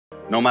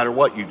no matter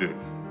what you do.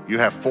 You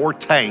have 4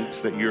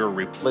 tanks that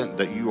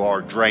you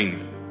are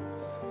draining.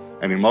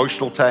 An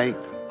emotional tank,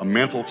 a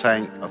mental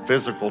tank, a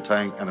physical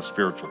tank, and a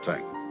spiritual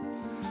tank.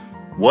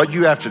 What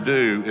you have to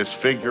do is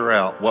figure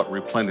out what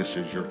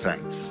replenishes your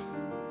tanks.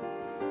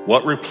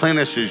 What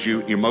replenishes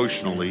you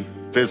emotionally,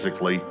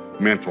 physically,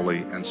 mentally,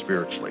 and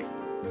spiritually.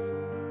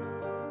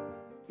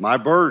 My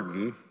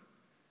burden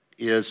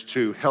is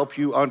to help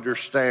you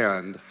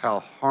understand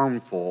how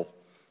harmful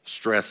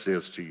stress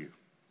is to you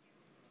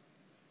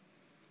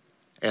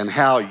and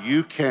how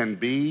you can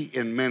be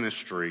in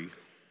ministry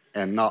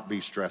and not be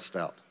stressed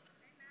out.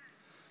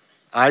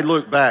 I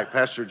look back,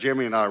 Pastor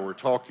Jimmy and I were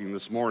talking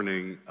this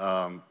morning,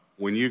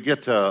 when you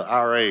get to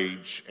our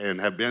age and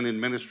have been in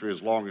ministry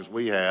as long as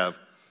we have,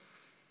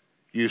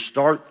 you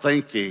start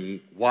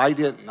thinking, why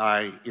didn't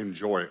I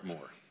enjoy it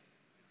more?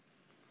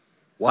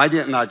 Why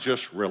didn't I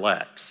just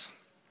relax?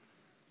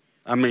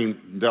 I mean,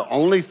 the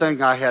only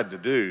thing I had to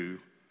do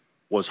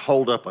was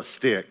hold up a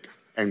stick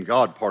and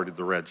God parted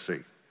the Red Sea.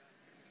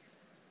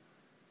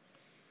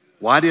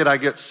 Why did I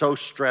get so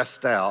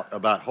stressed out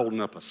about holding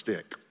up a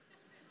stick?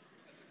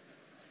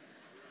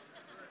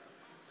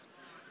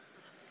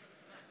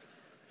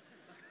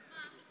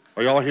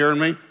 Are y'all hearing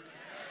me?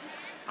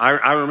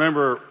 I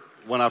remember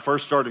when I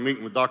first started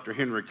meeting with Dr.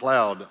 Henry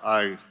Cloud,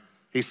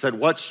 he said,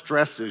 what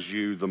stresses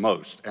you the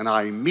most? And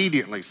I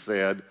immediately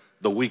said,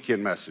 the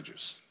weekend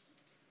messages.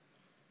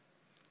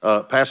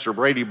 Pastor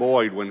Brady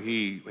Boyd, when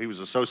he was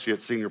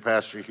associate senior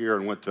pastor here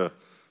and went to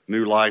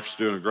New Life's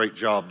doing a great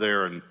job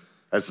there, and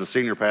as the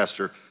senior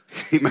pastor,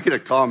 he made a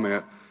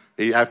comment.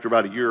 After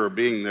about a year of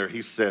being there,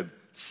 he said,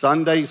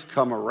 Sundays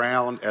come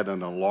around at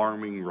an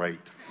alarming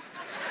rate.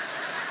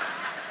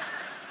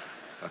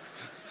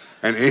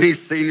 And any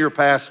senior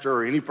pastor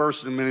or any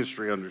person in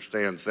ministry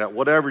understands that,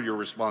 whatever your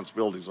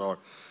responsibilities are.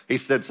 He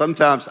said,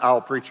 sometimes I'll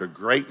preach a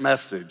great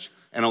message,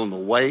 and on the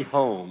way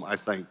home, I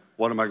think,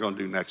 what am I going to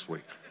do next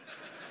week?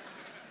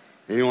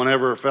 Anyone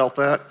ever felt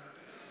that?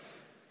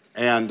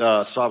 And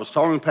so I was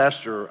talking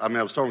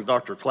to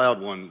Dr.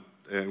 Cloud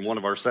in one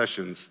of our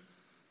sessions,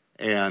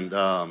 and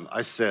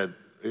I said,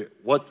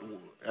 what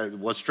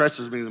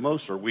stresses me the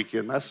most are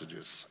weekend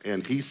messages.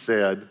 And he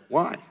said,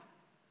 why?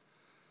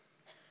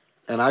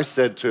 And I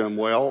said to him,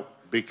 well,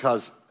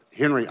 because,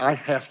 Henry, I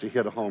have to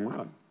hit a home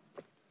run.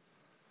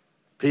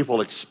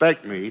 People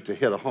expect me to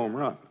hit a home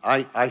run.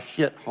 I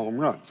hit home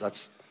runs.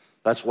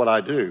 That's what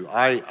I do.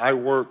 I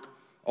work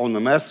on the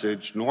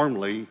message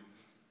normally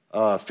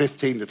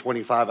 15 to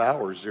 25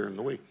 hours during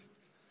the week.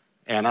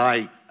 And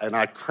I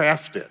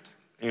craft it.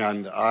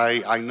 And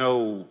I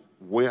know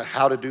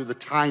how to do the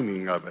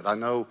timing of it. I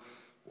know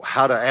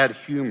how to add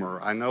humor.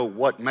 I know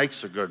what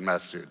makes a good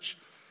message.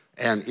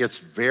 And it's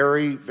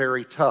very,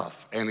 very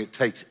tough. And it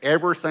takes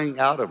everything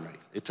out of me.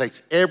 It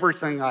takes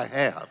everything I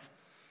have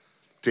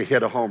to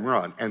hit a home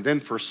run. And then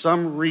for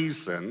some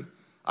reason,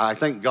 I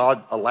think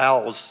God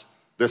allows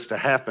this to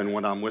happen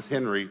when I'm with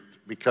Henry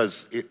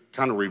because it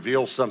kind of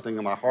reveals something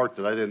in my heart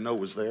that I didn't know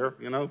was there,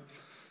 you know?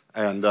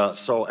 And I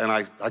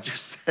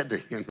just said to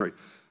Henry,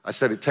 I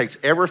said, it takes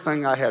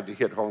everything I have to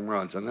hit home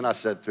runs. And then I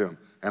said to him,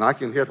 and I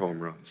can hit home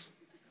runs.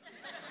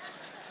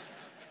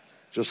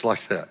 Just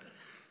like that.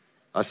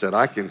 I said,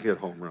 I can hit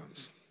home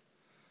runs.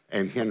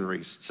 And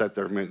Henry sat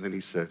there a minute, and then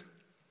he said,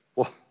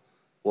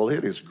 well,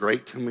 it is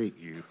great to meet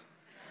you.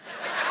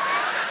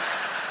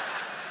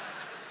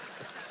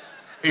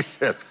 He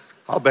said,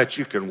 I'll bet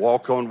you can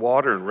walk on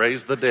water and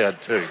raise the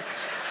dead, too.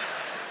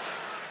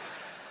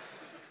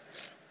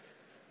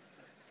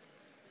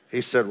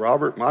 He said,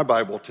 Robert, my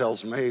Bible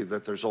tells me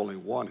that there's only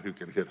one who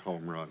can hit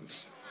home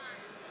runs,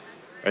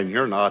 and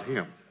you're not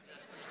him.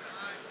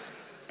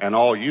 And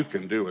all you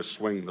can do is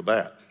swing the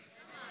bat.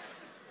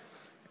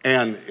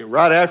 And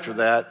right after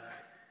that,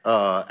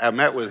 I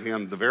met with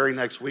him. The very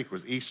next week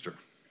was Easter.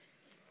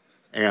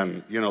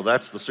 And, you know,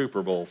 that's the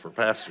Super Bowl for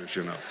pastors,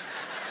 you know.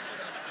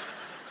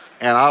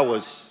 And I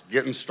was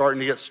starting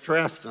to get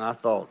stressed, and I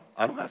thought,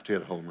 I don't have to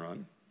hit a home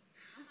run.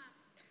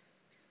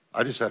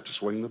 I just have to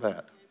swing the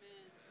bat.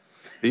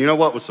 And you know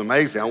what was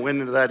amazing? I went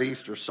into that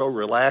Easter so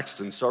relaxed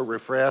and so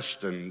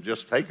refreshed and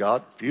just, hey,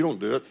 God, if you don't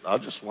do it,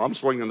 I'm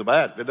swinging the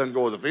bat. If it doesn't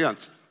go over the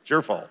fence, it's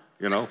your fault,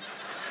 you know?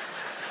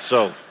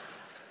 So,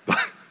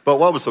 but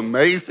what was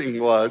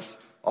amazing was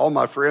all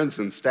my friends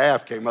and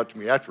staff came up to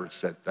me afterwards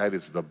and said, that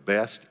is the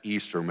best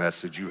Easter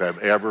message you have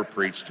ever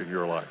preached in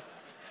your life.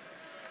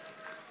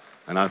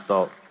 And I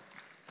thought,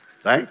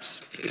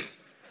 thanks.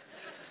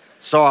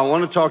 So I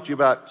want to talk to you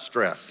about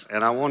stress.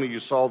 And you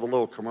saw the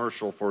little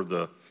commercial for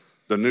the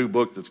new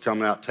book that's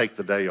coming out, Take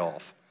the Day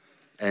Off.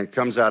 And it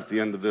comes out at the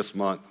end of this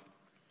month.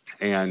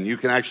 And you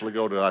can actually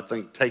go to, I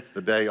think,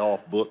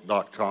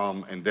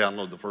 takethedayoffbook.com and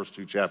download the first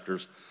 2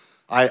 chapters.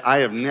 I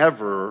have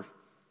never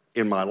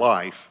in my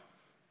life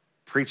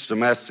preached a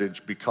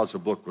message because a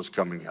book was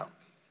coming out.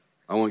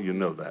 I want you to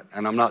know that.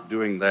 And I'm not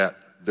doing that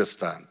this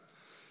time.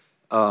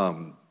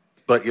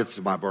 But it's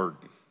my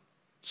burden.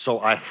 So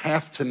I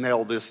have to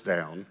nail this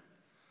down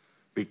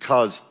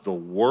because the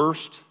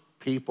worst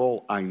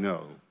people I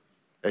know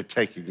at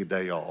taking a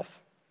day off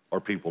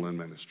are people in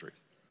ministry.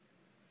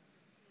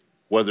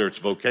 whether it's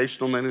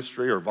vocational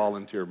ministry or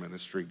volunteer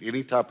ministry,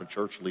 any type of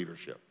church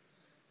leadership,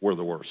 we're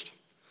the worst.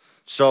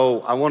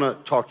 So I want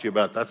to talk to you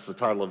about, that's the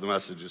title of the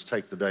message, is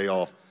Take the Day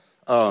Off.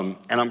 And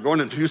I'm going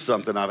to do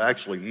something I've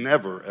actually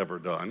never, ever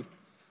done.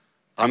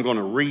 I'm going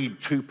to read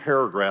 2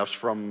 paragraphs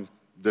from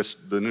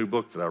the new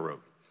book that I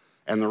wrote.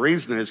 And the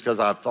reason is because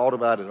I've thought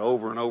about it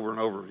over and over and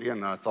over again,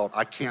 and I thought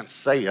I can't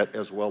say it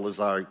as well as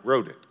I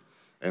wrote it.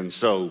 And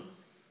so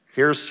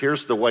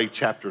here's the way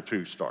chapter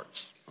 2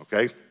 starts,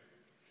 okay?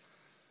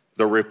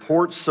 The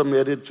report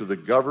submitted to the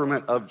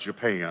government of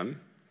Japan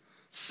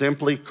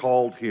simply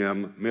called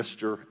him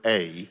Mr.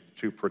 A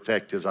to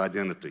protect his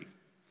identity.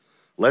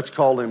 Let's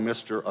call him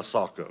Mr.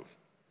 Asako.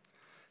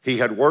 He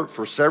had worked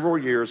for several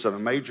years at a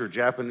major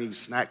Japanese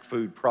snack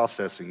food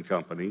processing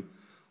company,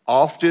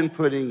 often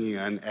putting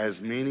in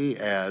as many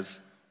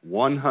as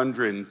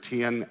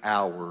 110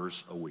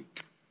 hours a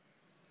week.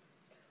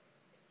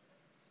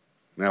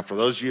 Now, for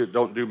those of you that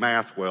don't do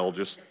math well,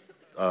 just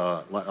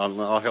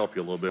I'll help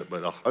you a little bit,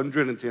 but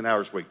 110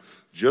 hours a week.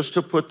 Just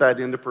to put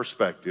that into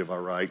perspective, all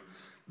right,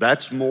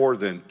 that's more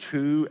than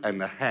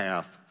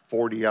 2.5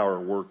 40-hour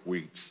work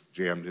weeks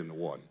jammed into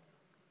one.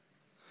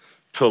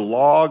 To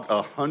log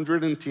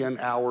 110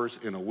 hours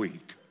in a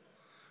week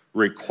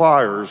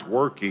requires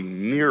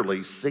working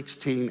nearly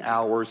 16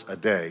 hours a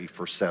day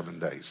for 7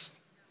 days.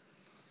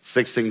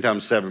 16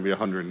 times 7 would be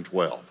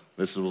 112.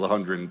 This was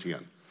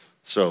 110.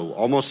 So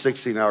almost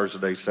 16 hours a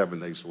day, 7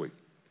 days a week.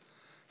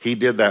 He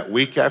did that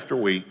week after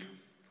week,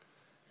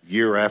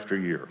 year after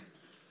year.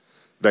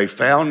 They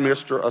found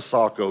Mr.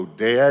 Asako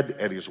dead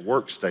at his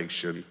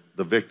workstation,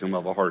 the victim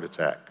of a heart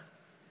attack.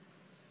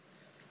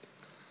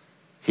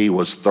 He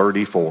was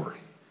 34.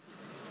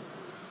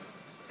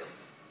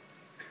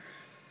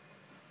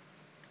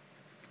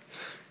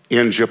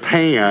 In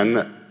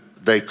Japan,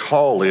 they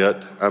call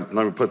it, let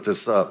me put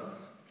this up,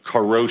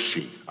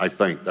 karoshi, I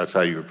think that's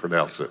how you would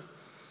pronounce it.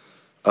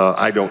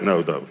 I don't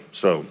know though.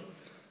 So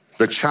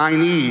the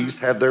Chinese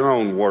have their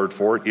own word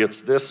for it.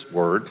 It's this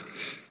word.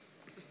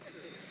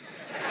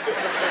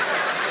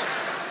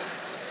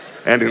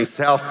 And in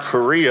South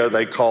Korea,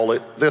 they call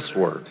it this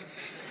word.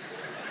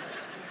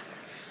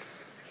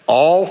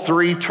 All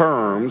 3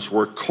 terms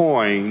were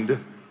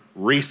coined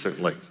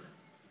recently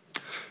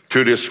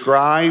to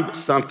describe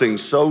something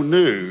so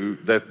new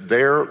that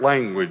their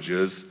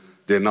languages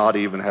did not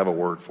even have a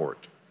word for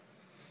it.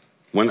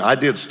 When I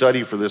did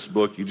study for this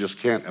book, you just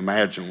can't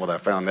imagine what I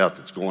found out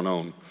that's going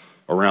on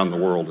around the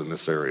world in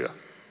this area.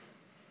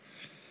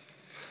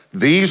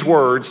 These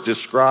words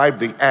describe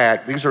the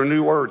act, these are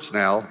new words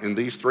now in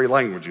these 3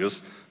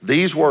 languages.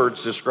 These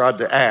words describe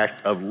the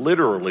act of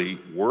literally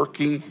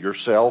working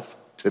yourself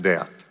to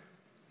death.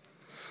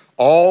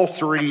 All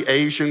 3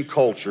 Asian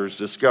cultures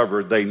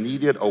discovered they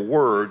needed a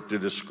word to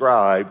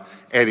describe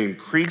an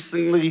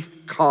increasingly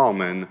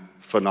common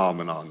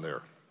phenomenon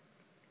there.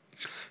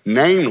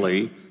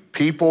 Namely,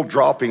 people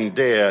dropping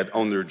dead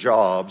on their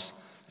jobs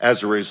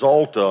as a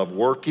result of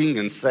working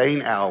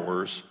insane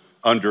hours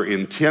under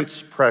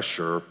intense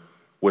pressure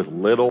with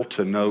little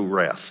to no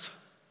rest.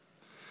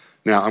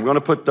 Now, I'm going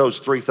to put those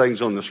 3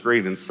 things on the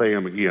screen and say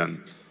them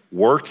again.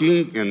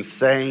 Working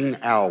insane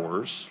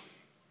hours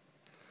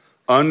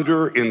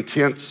under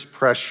intense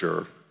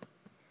pressure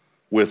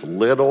with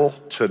little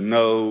to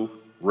no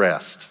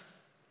rest.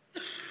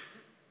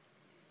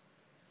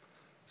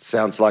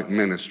 Sounds like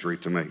ministry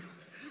to me.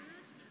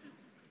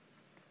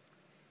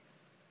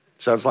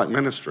 Sounds like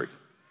ministry.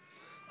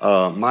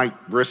 Mike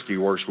Brisky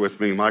works with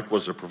me. Mike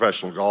was a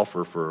professional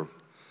golfer for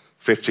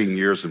 15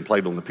 years and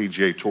played on the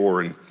PGA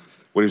Tour. And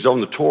when he was on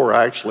the tour,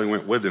 I actually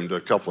went with him to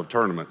a couple of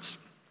tournaments.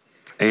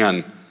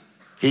 And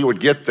he would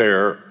get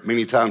there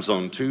many times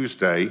on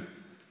Tuesday,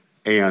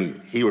 and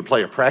he would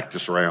play a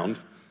practice round.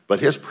 But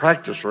his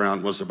practice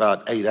round was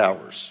about 8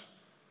 hours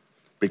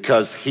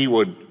because he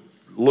would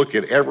look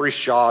at every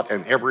shot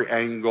and every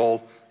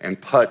angle and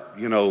putt,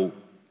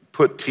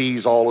 put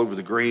tees all over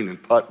the green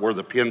and putt where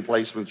the pin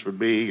placements would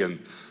be. And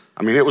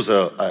I mean, it was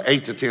a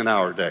 8 to 10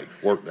 hour day,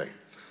 work day.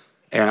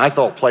 And I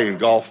thought playing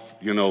golf,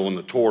 on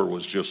the tour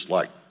was just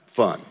like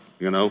fun,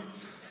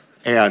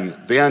 And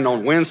then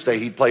on Wednesday,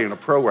 he'd play in a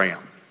pro-am,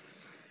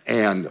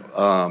 and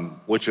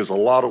which is a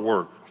lot of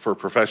work for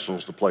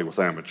professionals to play with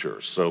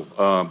amateurs. So,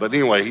 but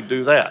anyway, he'd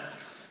do that.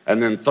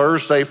 And then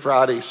Thursday,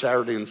 Friday,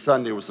 Saturday, and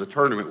Sunday was the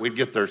tournament. We'd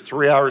get there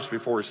 3 hours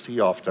before his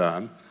tee-off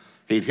time.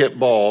 He'd hit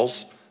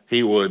balls. He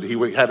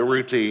had a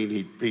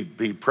routine.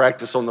 He'd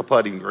practice on the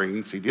putting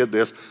greens. He did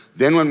this.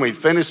 Then when we'd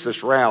finished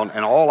this round,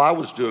 and all I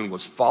was doing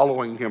was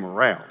following him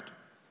around,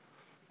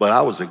 but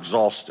I was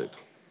exhausted.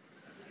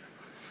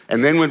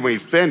 And then when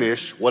we'd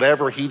finish,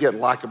 whatever he didn't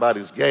like about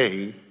his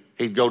game,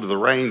 he'd go to the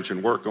range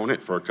and work on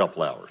it for a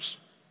couple hours.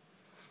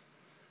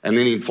 And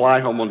then he'd fly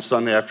home on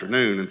Sunday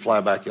afternoon and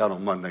fly back out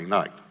on Monday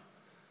night.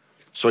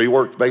 So he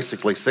worked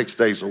basically 6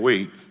 days a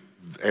week,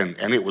 and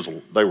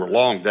they were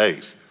long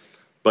days.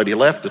 But he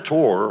left the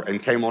tour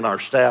and came on our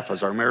staff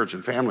as our marriage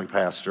and family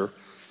pastor.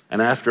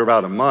 And after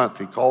about a month,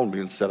 he called me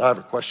and said, I have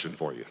a question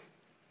for you.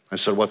 I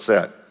said, what's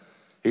that?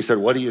 He said,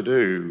 what do you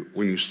do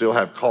when you still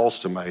have calls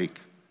to make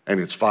and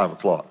it's 5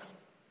 o'clock.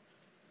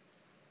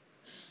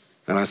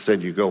 And I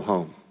said, you go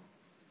home.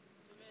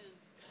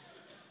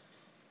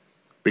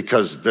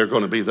 Because they're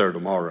going to be there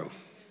tomorrow.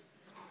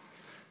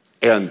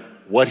 And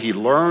what he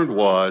learned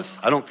was,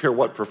 I don't care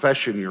what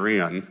profession you're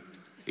in,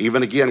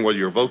 even again, whether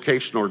you're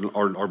vocational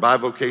or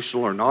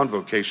bivocational or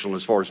non-vocational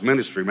as far as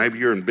ministry, maybe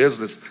you're in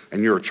business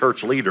and you're a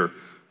church leader,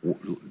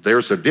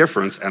 there's a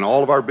difference, and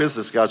all of our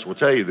business guys will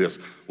tell you this.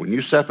 When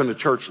you step into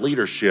church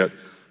leadership,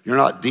 you're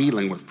not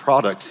dealing with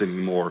products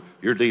anymore,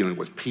 you're dealing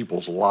with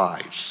people's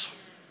lives.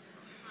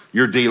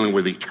 You're dealing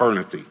with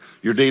eternity.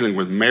 You're dealing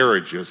with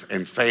marriages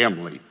and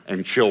family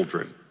and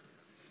children,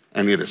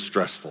 and it is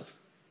stressful.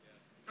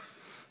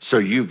 So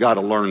you've got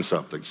to learn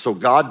something. So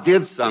God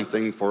did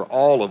something for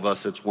all of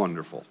us. It's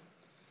wonderful.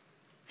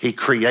 He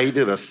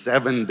created a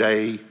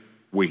 7-day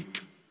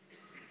week.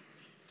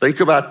 Think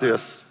about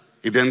this.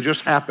 It didn't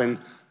just happen.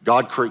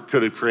 God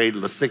could have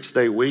created a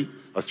 6-day week,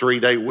 a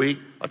 3-day week,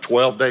 a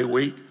 12-day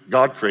week.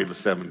 God created a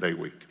 7-day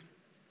week.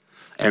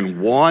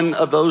 And one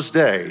of those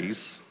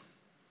days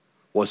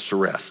was to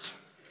rest.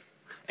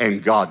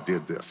 And God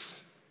did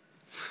this.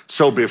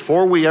 So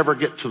before we ever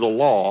get to the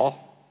law,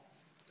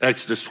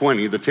 Exodus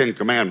 20, the 10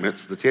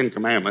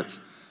 Commandments,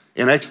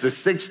 in Exodus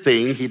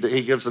 16, he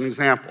gives an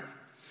example.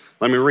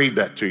 Let me read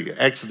that to you.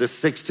 Exodus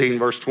 16,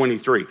 verse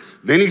 23.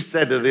 Then he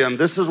said to them,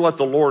 this is what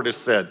the Lord has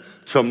said,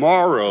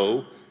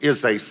 tomorrow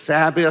is a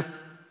Sabbath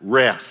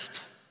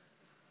rest.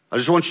 I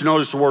just want you to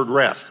notice the word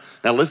rest.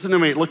 Now listen to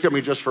me, look at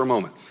me just for a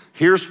moment.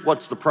 Here's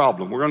what's the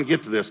problem. We're going to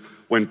get to this.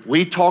 When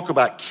we talk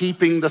about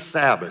keeping the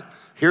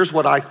Sabbath, here's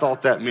what I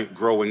thought that meant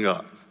growing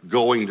up,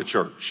 going to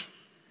church.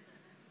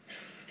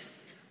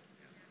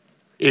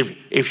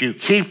 If you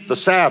keep the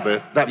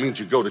Sabbath, that means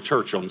you go to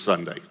church on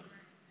Sunday.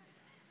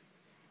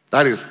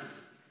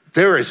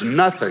 There is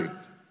nothing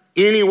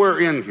anywhere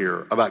in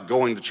here about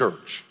going to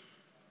church.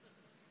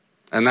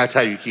 And that's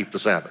how you keep the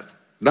Sabbath.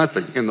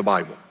 Nothing in the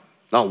Bible.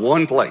 Not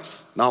one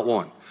place, not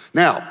one.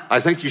 Now, I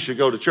think you should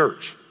go to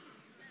church.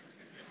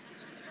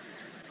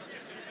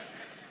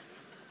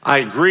 I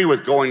agree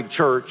with going to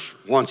church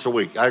once a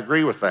week. I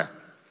agree with that.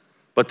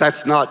 But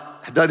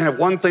it doesn't have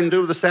one thing to do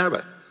with the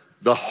Sabbath.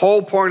 The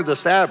whole point of the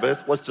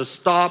Sabbath was to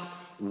stop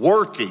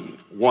working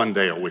 1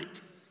 day a week.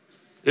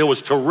 It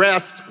was to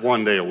rest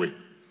 1 day a week.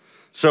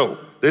 So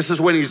this is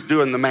when he's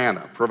doing the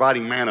manna,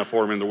 providing manna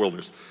for him in the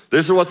wilderness.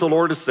 This is what the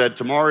Lord has said.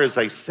 Tomorrow is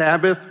a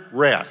Sabbath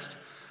rest,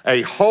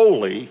 a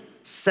holy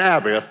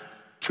Sabbath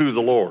to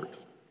the Lord.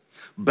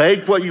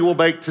 Bake what you will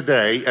bake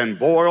today and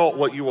boil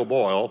what you will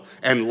boil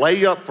and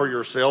lay up for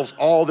yourselves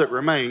all that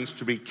remains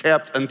to be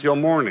kept until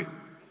morning.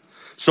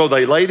 So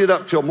they laid it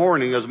up till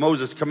morning as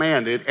Moses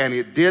commanded, and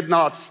it did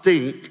not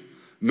stink,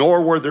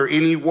 nor were there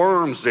any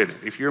worms in it.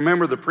 If you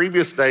remember the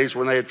previous days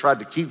when they had tried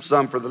to keep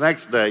some for the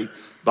next day,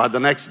 by the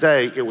next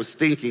day it was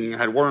stinking and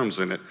had worms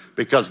in it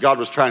because God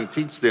was trying to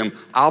teach them,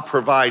 I'll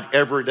provide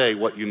every day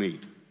what you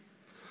need.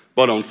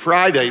 But on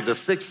Friday, the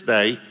 6th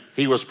day,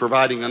 he was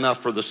providing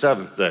enough for the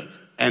 7th day,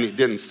 and it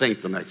didn't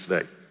stink the next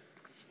day.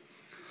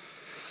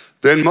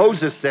 Then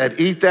Moses said,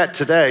 eat that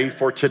today,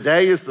 for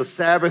today is the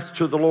Sabbath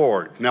to the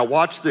Lord. Now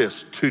watch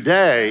this.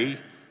 Today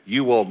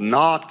you will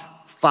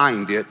not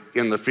find it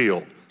in the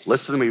field.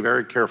 Listen to me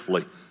very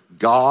carefully.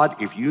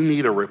 God, if you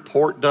need a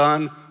report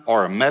done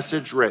or a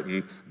message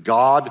written,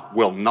 God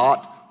will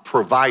not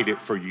provide it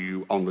for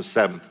you on the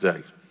 7th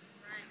day.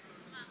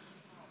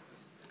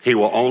 He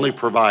will only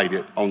provide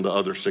it on the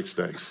other 6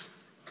 days.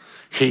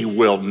 He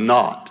will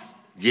not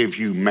give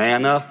you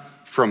manna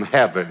from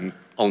heaven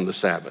on the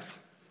Sabbath.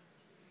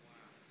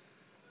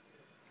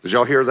 Did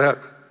y'all hear that?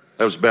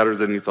 That was better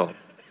than you thought.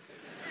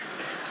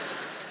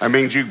 That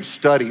means you can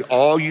study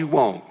all you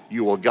want.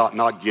 You will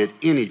not get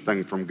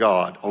anything from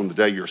God on the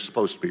day you're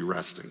supposed to be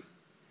resting.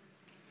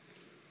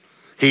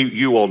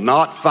 You will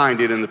not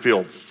find it in the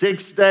field.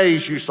 6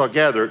 days you shall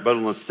gather it, but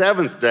on the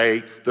 7th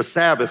day, the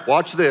Sabbath,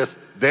 watch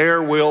this,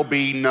 there will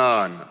be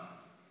none.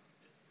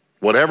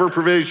 Whatever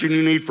provision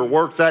you need for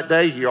work that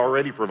day, he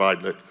already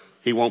provided it.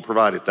 He won't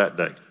provide it that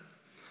day.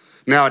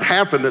 Now it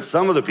happened that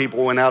some of the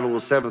people went out on the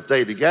 7th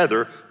day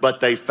together,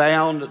 but they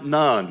found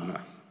none.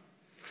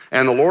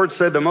 And the Lord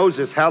said to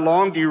Moses, how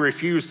long do you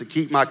refuse to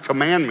keep my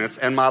commandments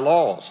and my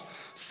laws?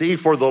 See,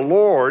 for the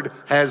Lord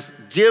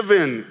has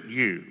given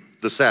you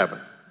the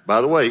Sabbath. By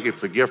the way,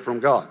 it's a gift from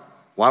God.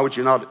 Why would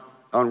you not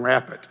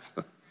unwrap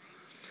it?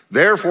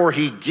 Therefore,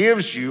 he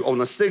gives you on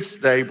the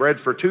 6th day bread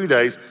for 2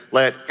 days.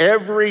 Let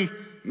every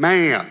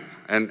man,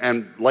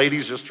 and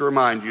ladies, just to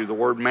remind you, the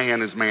word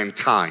man is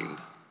mankind.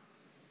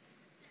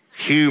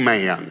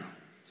 Human,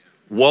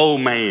 woe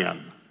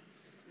man.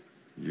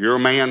 You're a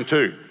man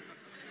too.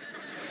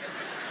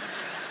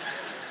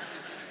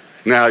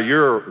 Now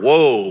you're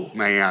whoa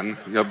man,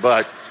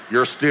 but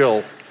you're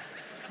still,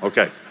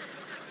 okay.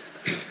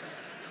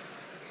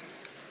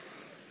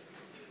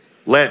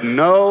 Let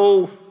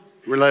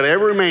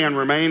every man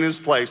remain in his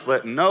place.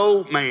 Let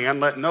no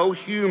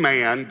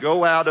human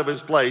go out of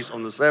his place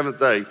on the 7th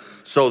day.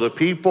 So the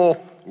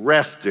people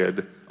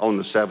rested on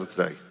the 7th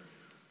day.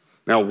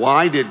 Now,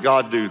 why did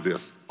God do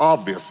this?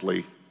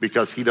 Obviously,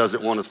 because he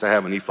doesn't want us to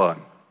have any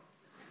fun.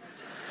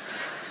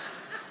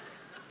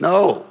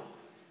 No,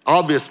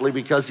 obviously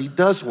because he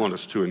does want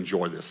us to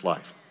enjoy this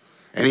life.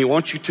 And he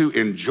wants you to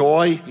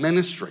enjoy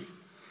ministry.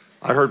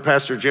 I heard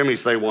Pastor Jimmy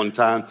say one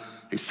time,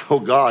 he said, oh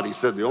God, he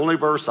said, the only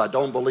verse I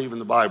don't believe in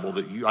the Bible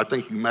that I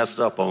think you messed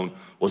up on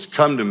was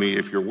come to me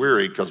if you're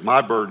weary, because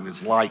my burden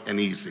is light and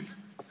easy.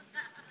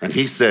 And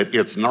he said,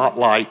 it's not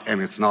light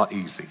and it's not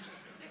easy.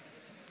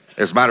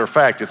 As a matter of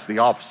fact, it's the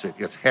opposite.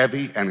 It's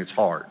heavy and it's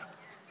hard.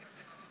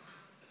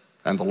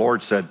 And the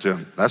Lord said to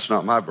him, that's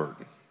not my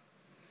burden.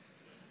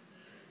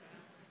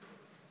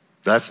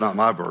 That's not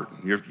my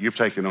burden. You've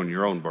taken on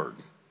your own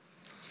burden.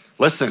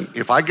 Listen,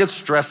 if I get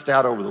stressed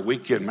out over the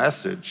weekend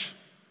message,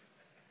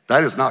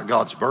 that is not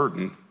God's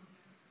burden.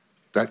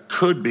 That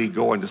could be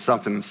going to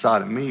something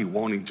inside of me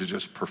wanting to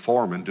just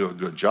perform and do a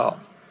good job.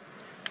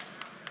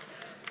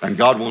 And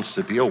God wants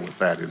to deal with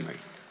that in me.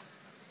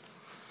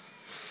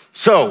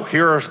 So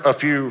here are a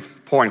few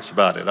points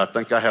about it. I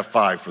think I have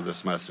 5 for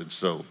this message.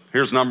 So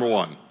here's number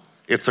 1.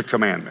 It's a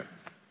commandment.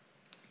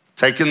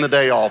 Taking the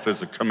day off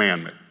is a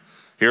commandment.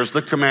 Here's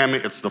the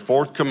commandment. It's the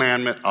 4th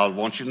commandment. I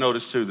want you to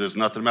notice too, there's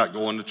nothing about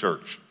going to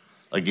church.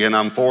 Again,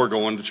 I'm for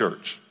going to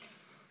church,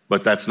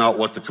 but that's not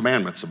what the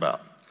commandment's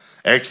about.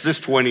 Exodus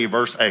 20,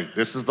 verse 8.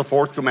 This is the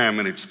 4th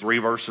commandment. It's 3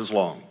 verses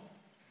long.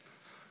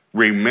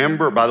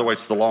 Remember, by the way,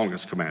 it's the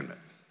longest commandment.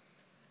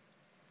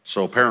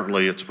 So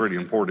apparently it's pretty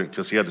important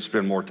because he had to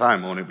spend more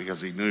time on it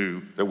because he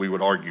knew that we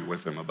would argue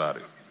with him about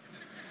it.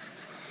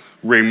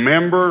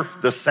 Remember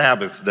the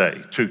Sabbath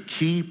day to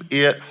keep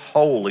it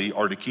holy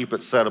or to keep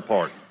it set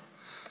apart.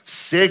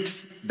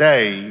 6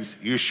 days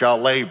you shall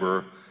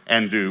labor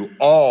and do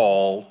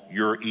all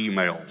your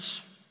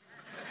emails.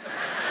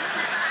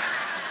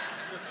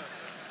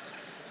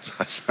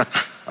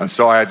 I'm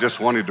sorry, I just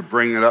wanted to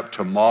bring it up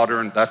to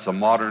modern. That's a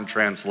modern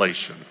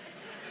translation.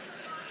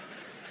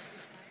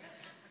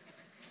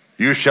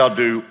 You shall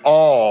do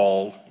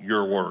all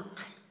your work.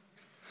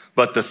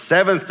 But the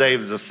 7th day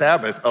is the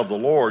Sabbath of the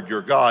Lord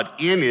your God.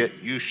 In it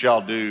you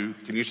shall do,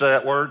 can you say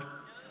that word?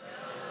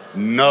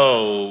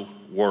 No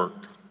work.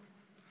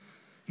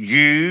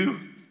 You,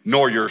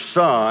 nor your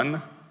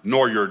son,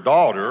 nor your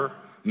daughter,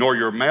 nor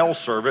your male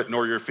servant,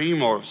 nor your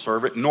female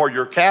servant, nor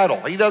your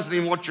cattle. He doesn't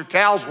even want your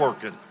cows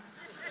working.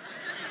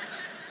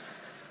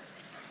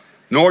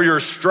 Nor your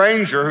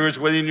stranger who is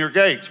within your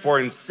gates. For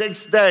in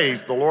 6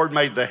 days the Lord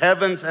made the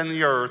heavens and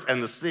the earth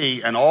and the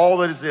sea and all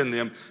that is in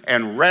them,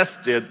 and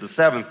rested the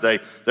 7th day.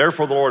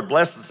 Therefore the Lord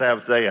blessed the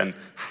Sabbath day and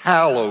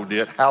hallowed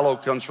it.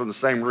 Hallowed comes from the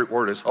same root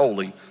word as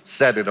holy,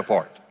 set it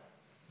apart.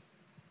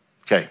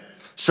 Okay,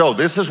 so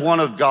this is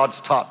one of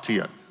God's top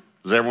 10.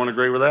 Does everyone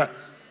agree with that?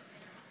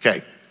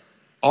 Okay,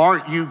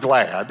 aren't you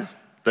glad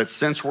that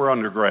since we're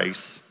under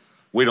grace,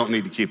 we don't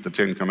need to keep the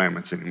 10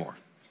 commandments anymore?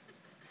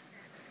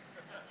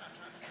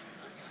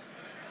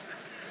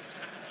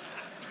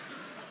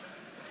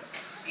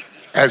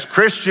 As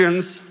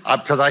Christians,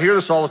 because I hear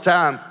this all the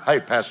time, hey,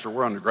 Pastor,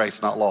 we're under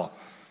grace, not law.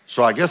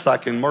 So I guess I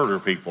can murder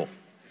people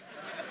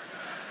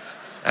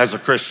as a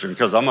Christian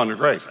because I'm under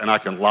grace. And I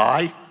can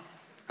lie,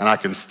 and I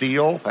can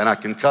steal, and I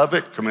can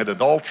covet, commit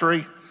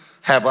adultery,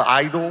 have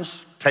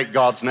idols, take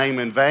God's name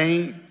in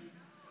vain.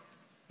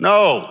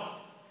 No.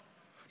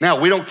 Now,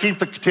 we don't keep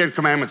the 10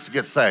 commandments to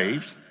get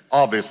saved,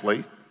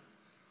 obviously.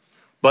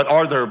 But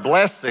are there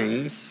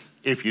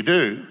blessings if you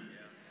do?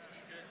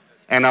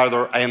 And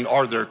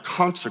are there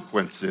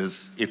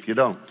consequences if you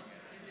don't?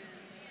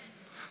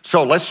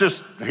 So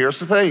here's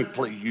the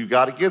thing, you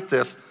gotta get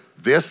this.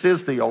 This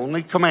is the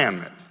only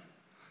commandment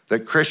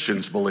that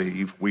Christians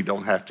believe we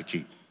don't have to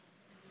keep.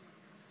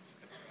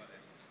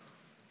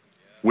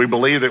 We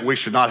believe that we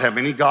should not have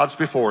any gods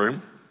before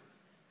him.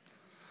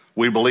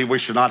 We believe we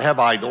should not have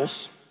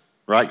idols,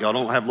 right? Y'all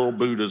don't have little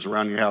Buddhas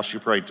around your house you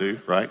pray to,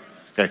 right?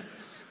 Okay.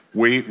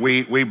 We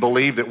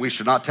believe that we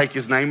should not take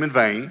his name in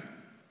vain.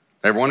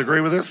 Everyone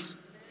agree with this?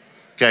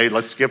 Okay,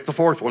 let's skip the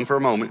 4th one for a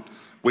moment.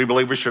 We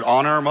believe we should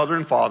honor our mother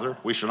and father.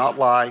 We should not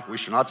lie. We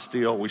should not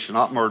steal. We should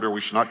not murder.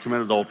 We should not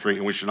commit adultery.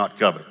 And we should not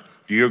covet.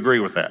 Do you agree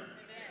with that?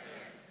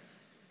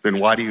 Then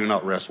why do you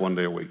not rest 1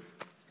 day a week?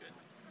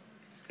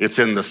 It's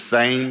in the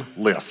same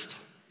list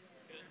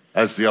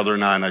as the other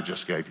 9 I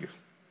just gave you.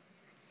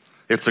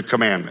 It's a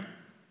commandment.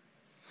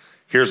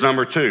 Here's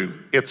number 2.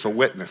 It's a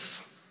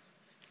witness.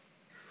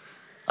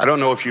 I don't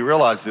know if you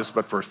realize this,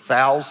 but for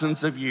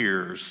thousands of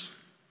years,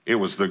 it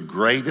was the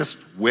greatest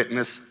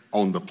witness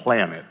on the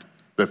planet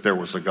that there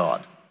was a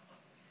God.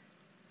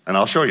 And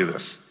I'll show you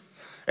this.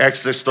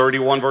 Exodus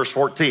 31, verse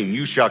 14.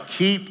 You shall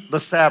keep the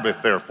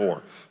Sabbath,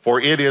 therefore,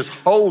 for it is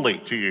holy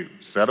to you,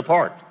 set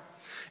apart.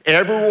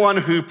 Everyone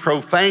who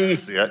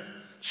profanes it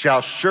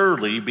shall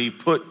surely be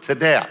put to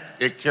death.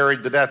 It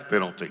carried the death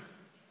penalty,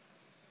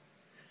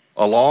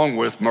 along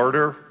with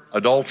murder,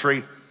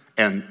 adultery,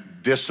 and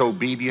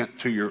disobedient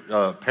to your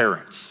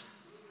parents.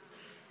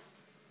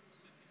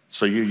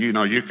 So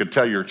you could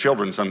tell your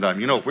children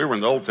sometime, if we were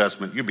in the Old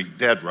Testament, you'd be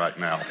dead right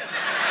now.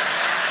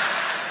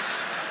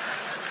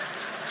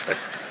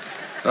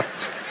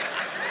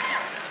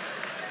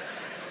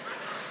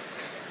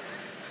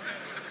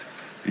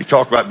 You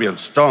talk about being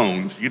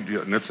stoned,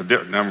 and it's a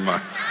different, never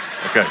mind.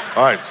 Okay,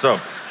 all right, so.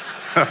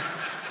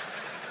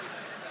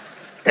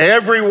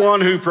 Everyone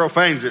who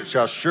profanes it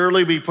shall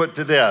surely be put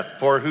to death.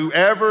 For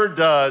whoever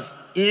does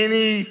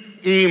any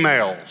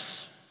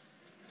emails,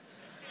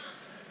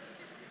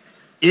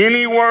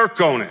 any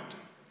work on it,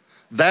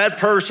 that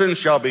person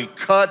shall be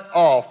cut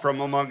off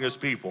from among his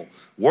people.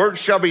 Work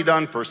shall be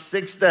done for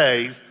 6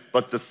 days,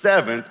 but the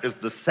seventh is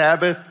the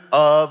Sabbath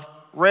of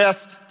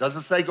rest.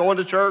 Doesn't say going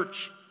to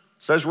church,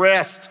 it says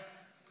rest.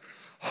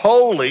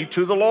 Holy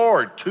to the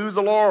Lord, to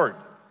the Lord.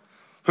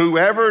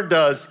 Whoever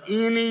does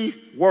any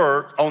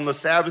work on the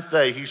Sabbath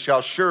day, he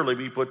shall surely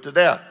be put to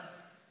death.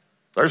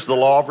 There's the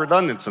law of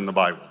redundancy in the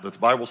Bible. The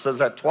Bible says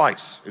that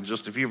twice in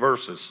just a few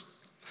verses.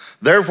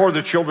 Therefore,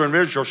 the children of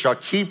Israel shall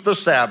keep the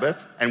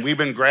Sabbath, and we've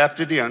been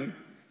grafted in.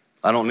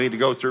 I don't need to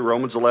go through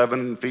Romans 11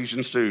 and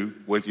Ephesians 2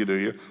 with you, do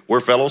you? We're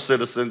fellow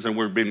citizens, and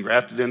we've been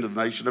grafted into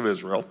the nation of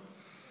Israel.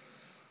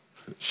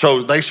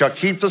 So they shall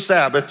keep the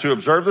Sabbath, to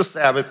observe the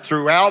Sabbath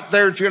throughout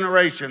their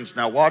generations.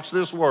 Now watch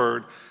this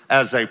word,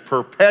 as a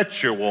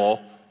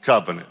perpetual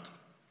covenant.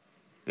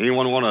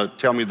 Anyone want to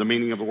tell me the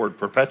meaning of the word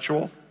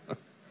perpetual?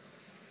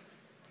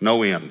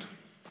 No end.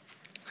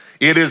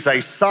 It is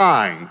a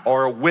sign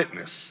or a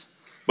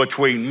witness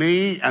between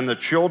me and the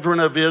children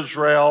of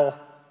Israel.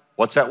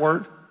 What's that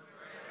word?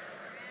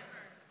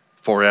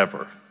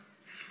 Forever.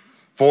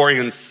 For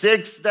in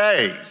 6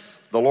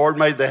 days the Lord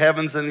made the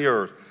heavens and the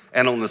earth,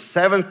 and on the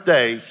seventh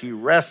day he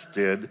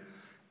rested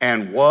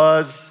and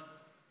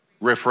was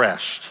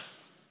refreshed.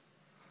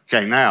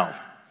 Okay, now,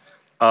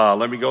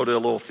 let me go to a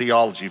little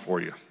theology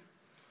for you.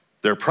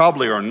 There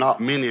probably are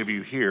not many of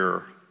you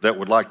here that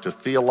would like to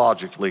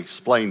theologically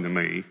explain to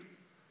me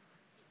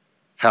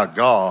how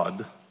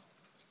God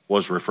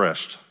was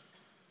refreshed.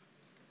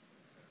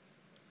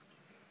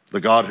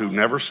 The God who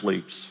never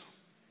sleeps,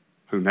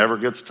 who never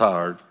gets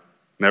tired,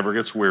 never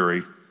gets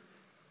weary,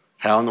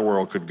 how in the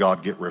world could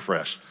God get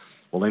refreshed?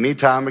 Well,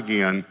 anytime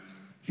again,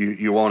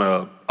 you want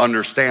to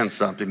understand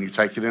something, you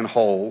take it in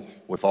whole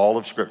with all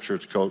of Scripture.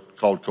 It's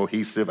called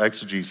cohesive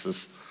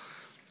exegesis.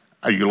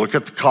 You look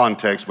at the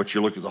context, but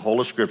you look at the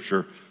whole of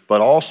Scripture, but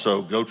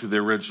also go to the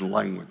original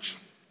language.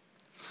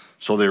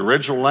 So the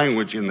original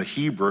language in the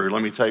Hebrew,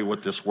 let me tell you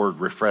what this word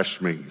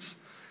refresh means.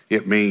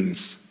 It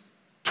means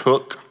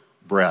took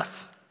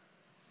breath.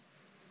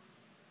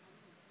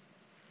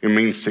 It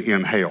means to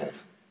inhale.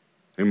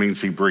 It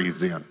means he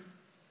breathed in.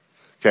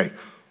 Okay,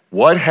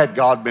 what had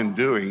God been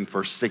doing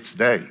for 6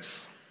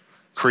 days?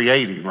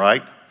 Creating,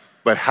 right?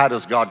 But how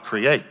does God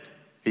create?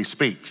 He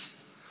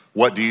speaks.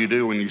 What do you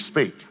do when you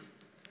speak?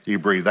 You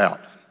breathe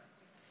out.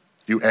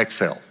 You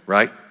exhale,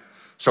 right?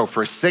 So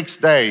for 6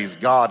 days,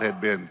 God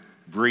had been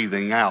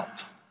breathing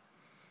out.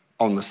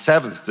 On the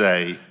seventh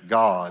day,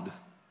 God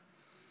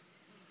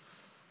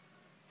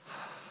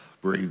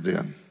breathed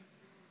in.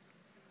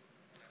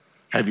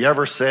 Have you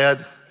ever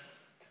said,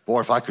 boy,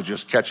 if I could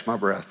just catch my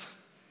breath?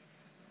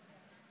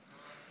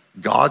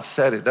 God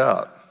set it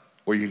up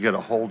where you get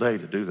a whole day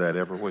to do that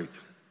every week.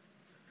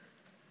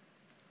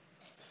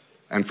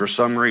 And for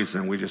some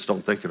reason, we just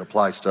don't think it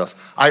applies to us.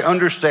 I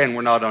understand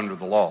we're not under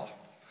the law,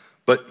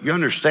 but you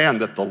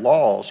understand that the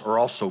laws are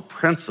also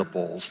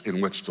principles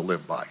in which to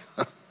live by.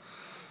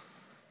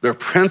 They're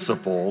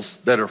principles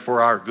that are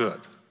for our good.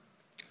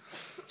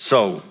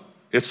 So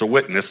it's a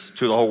witness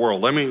to the whole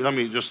world. Let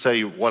me just tell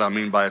you what I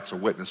mean by it's a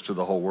witness to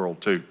the whole world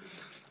too.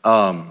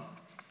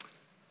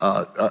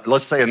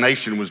 Let's say a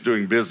nation was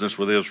doing business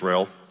with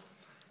Israel,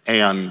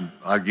 and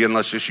again,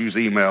 let's just use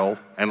email,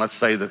 and let's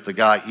say that the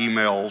guy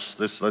emails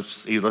this. Let's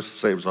say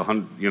it was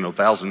 100,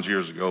 thousands of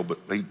years ago, but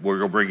we're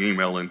gonna bring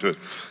email into it.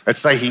 Let's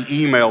say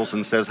he emails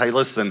and says, "Hey,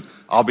 listen,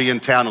 I'll be in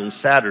town on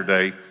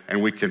Saturday,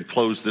 and we can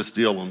close this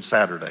deal on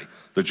Saturday."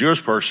 The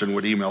Jewish person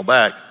would email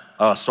back,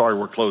 "Sorry,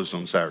 we're closed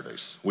on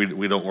Saturdays.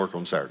 We don't work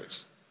on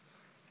Saturdays."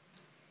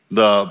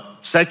 The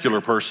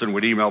secular person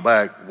would email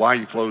back, "Why are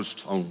you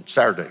closed on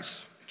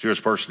Saturdays?"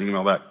 Jewish person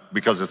email back,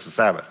 "Because it's the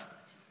Sabbath."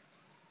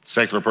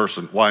 Secular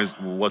person,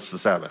 what's the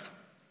Sabbath?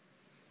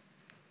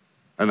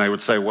 And they would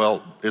say,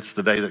 well, it's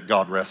the day that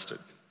God rested.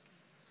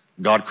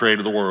 God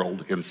created the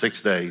world in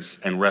 6 days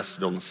and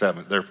rested on the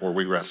seventh. Therefore,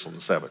 we rest on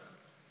the seventh.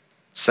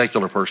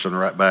 Secular person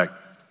right back,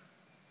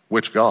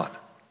 which God?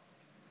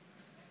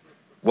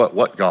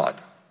 What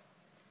God?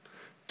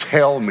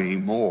 Tell me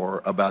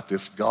more about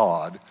this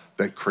God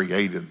that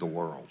created the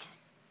world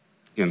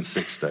in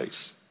 6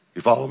 days.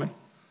 You follow me?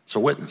 It's a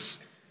witness.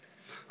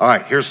 All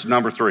right, here's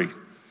number 3.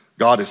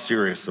 God is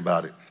serious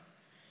about it.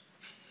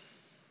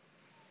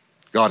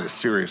 God is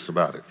serious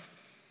about it.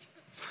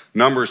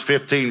 Numbers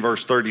 15,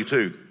 verse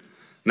 32.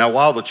 Now,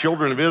 while the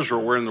children of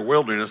Israel were in the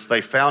wilderness, they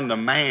found a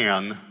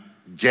man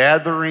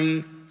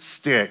gathering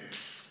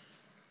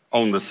sticks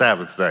on the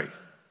Sabbath day.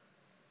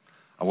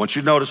 I want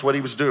you to notice what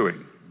he was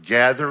doing,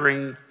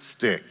 gathering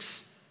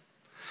sticks.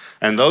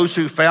 And those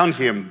who found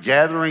him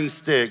gathering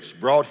sticks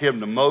brought him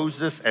to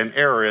Moses and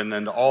Aaron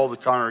and to all the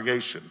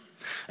congregation.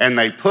 And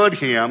they put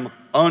him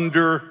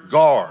under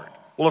guard.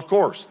 Well, of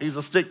course, he's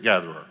a stick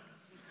gatherer.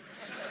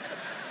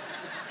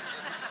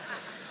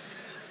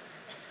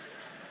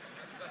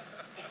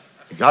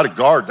 You got to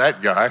guard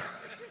that guy.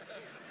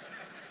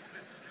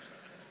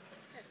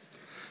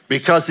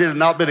 Because it had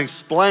not been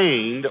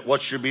explained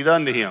what should be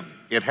done to him.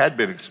 It had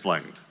been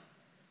explained.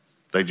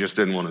 They just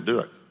didn't want to do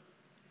it.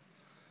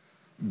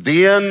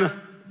 Then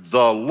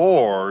the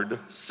Lord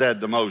said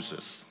to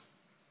Moses.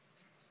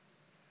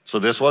 So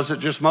this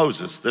wasn't just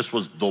Moses. This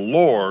was the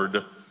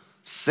Lord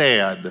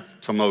said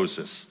to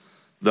Moses,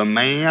 the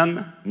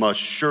man must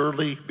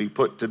surely be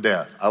put to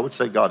death. I would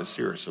say God is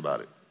serious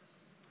about it.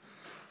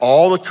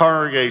 All the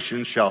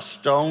congregation shall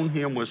stone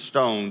him with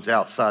stones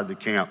outside the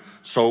camp.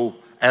 So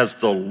as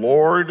the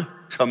Lord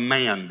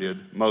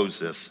commanded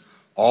Moses,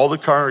 all the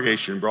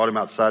congregation brought him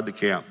outside the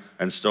camp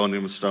and stoned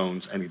him with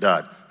stones, and he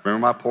died.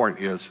 Remember, my point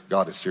is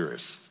God is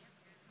serious.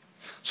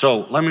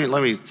 So let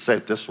me say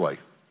it this way.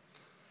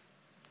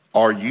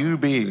 Are you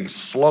being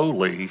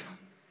slowly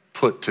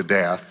put to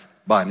death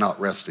by not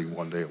resting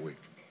one day a week?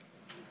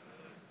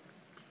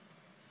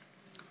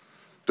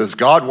 Does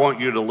God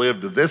want you to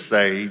live to this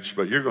age,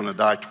 but you're going to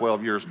die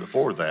 12 years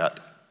before that,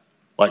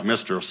 like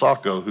Mr.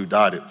 Osako, who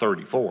died at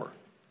 34,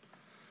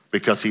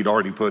 because he'd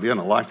already put in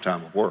a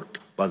lifetime of work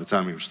by the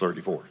time he was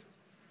 34?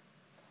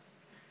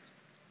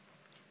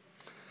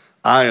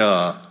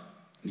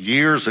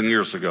 Years and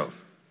years ago,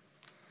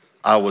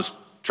 I was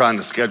trying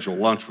to schedule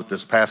lunch with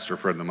this pastor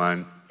friend of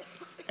mine.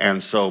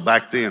 And so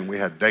back then we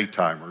had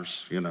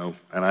daytimers, you know,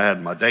 and I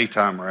had my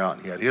daytimer out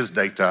and he had his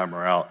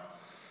daytimer out.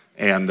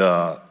 And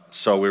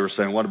so we were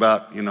saying, what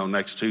about, you know,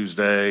 next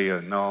Tuesday?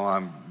 And no,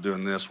 I'm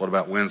doing this. What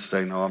about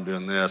Wednesday? No, I'm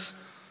doing this.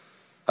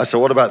 I said,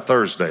 what about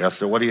Thursday? I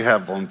said, what do you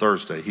have on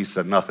Thursday? He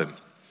said, nothing.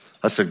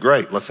 I said,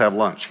 great, let's have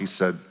lunch. He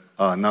said,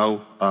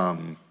 no, I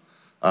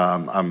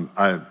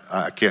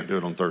can't do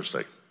it on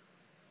Thursday.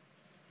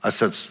 I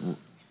said,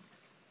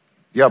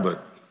 yeah,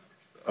 but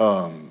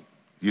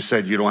you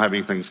said you don't have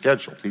anything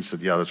scheduled. He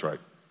said, yeah, that's right.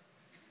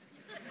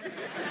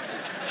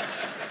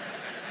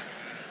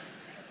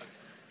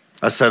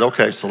 I said,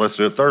 okay, so let's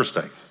do it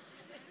Thursday.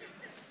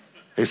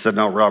 He said,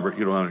 no, Robert,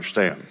 you don't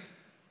understand.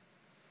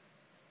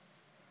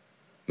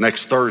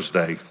 Next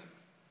Thursday,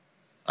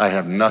 I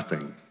have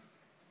nothing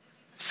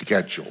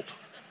scheduled.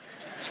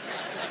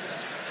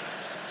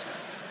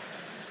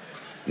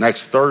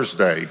 Next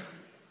Thursday,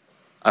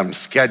 I'm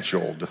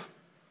scheduled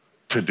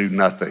to do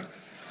nothing.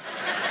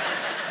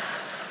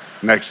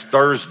 Next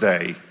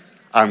Thursday,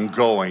 I'm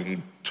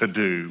going to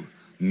do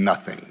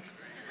nothing.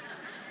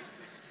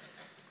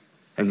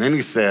 And then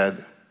he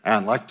said,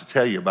 I'd like to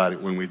tell you about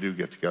it when we do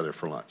get together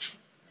for lunch.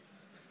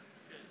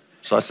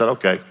 So I said,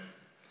 okay.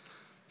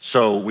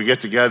 So we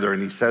get together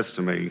and he says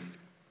to me,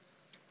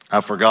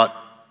 I forgot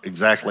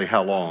exactly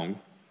how long,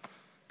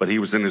 but he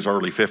was in his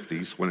early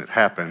 50s when it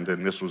happened,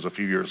 and this was a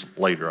few years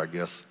later, I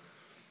guess.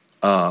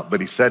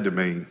 But he said to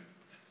me,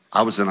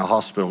 I was in a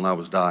hospital and I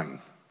was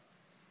dying.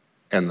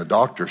 And the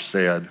doctor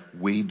said,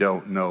 we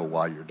don't know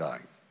why you're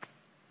dying.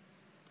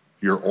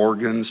 Your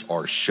organs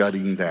are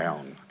shutting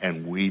down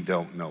and we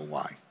don't know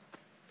why.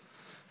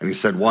 And he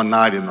said, one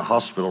night in the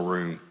hospital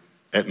room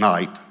at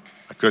night,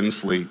 I couldn't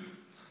sleep.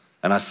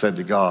 And I said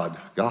to God,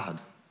 God,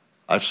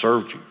 I've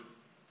served you.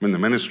 I'm in the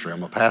ministry,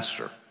 I'm a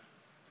pastor.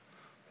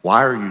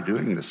 Why are you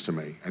doing this to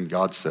me? And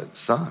God said,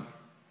 son,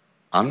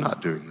 I'm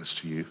not doing this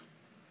to you.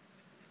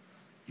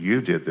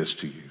 You did this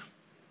to you.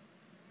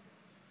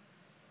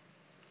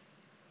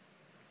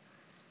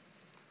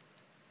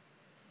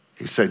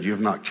 He said, you have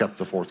not kept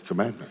the fourth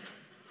commandment.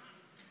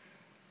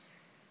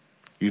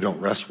 You don't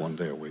rest one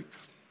day a week.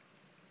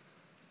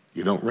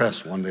 You don't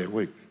rest one day a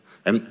week.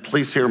 And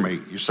please hear me.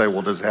 You say,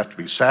 well, does it have to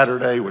be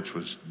Saturday, which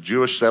was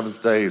Jewish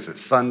seventh day? Is it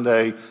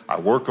Sunday? I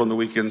work on the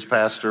weekends,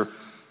 Pastor.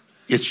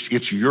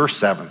 It's your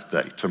seventh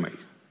day to me.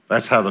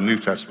 That's how the New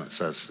Testament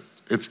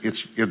says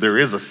it. There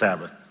is a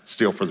Sabbath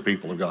still for the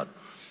people of God.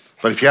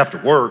 But if you have to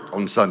work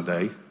on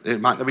Sunday,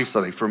 it might not be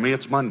Sunday. For me,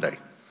 it's Monday.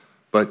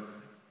 But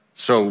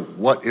so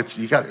but it's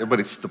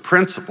the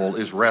principle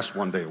is rest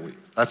one day a week.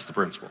 That's the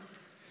principle.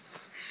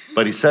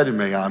 But he said to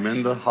me, I'm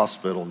in the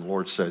hospital, and the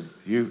Lord said,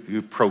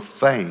 you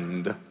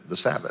profaned the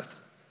Sabbath.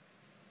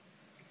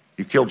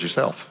 You killed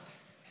yourself.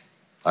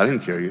 I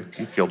didn't kill you.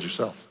 You killed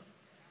yourself.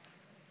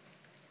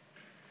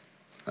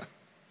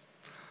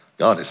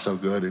 God is so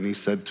good. And he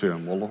said to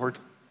him, well, Lord,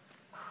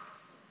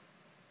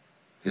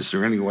 is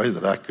there any way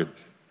that I could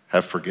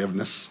have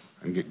forgiveness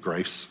and get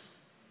grace?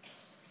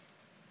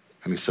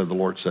 And he said, the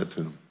Lord said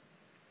to him,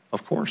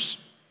 of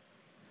course.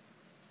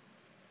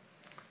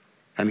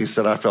 And he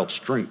said, I felt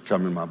strength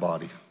come in my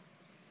body.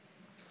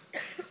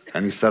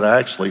 And he said, I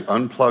actually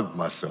unplugged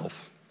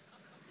myself,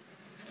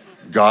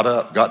 got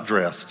up, got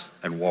dressed,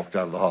 and walked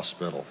out of the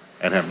hospital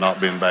and have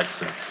not been back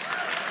since.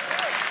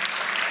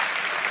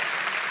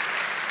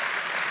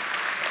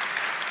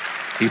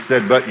 He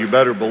said, but you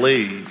better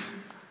believe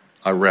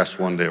I rest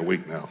one day a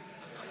week now.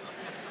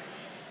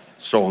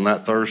 So on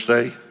that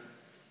Thursday,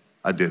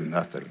 I did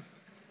nothing.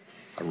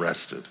 I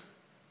rested.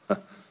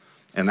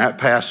 And that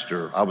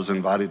pastor, I was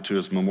invited to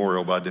his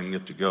memorial, but I didn't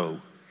get to go.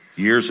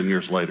 Years and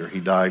years later, he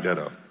died at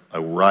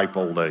a ripe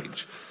old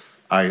age.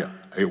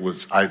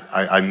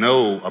 I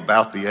know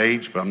about the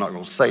age, but I'm not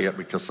going to say it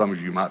because some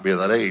of you might be at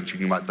that age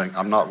and you might think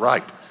I'm not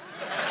right.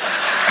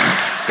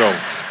 So,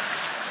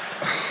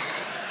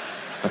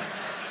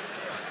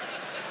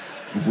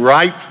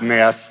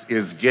 ripeness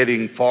is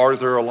getting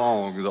farther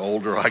along the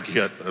older I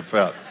get.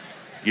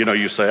 You know,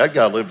 you say, that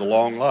guy lived a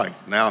long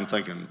life. Now I'm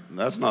thinking,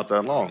 that's not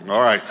that long.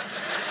 All right.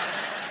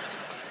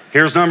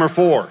 Here's number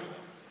 4.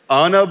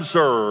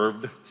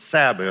 Unobserved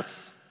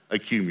Sabbaths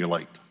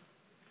accumulate.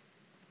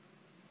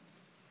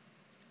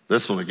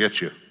 This one will get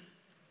you.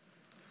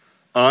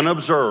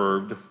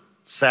 Unobserved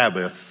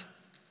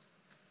Sabbaths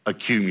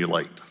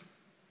accumulate.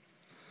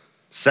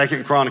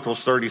 2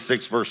 Chronicles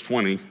 36, verse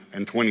 20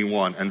 and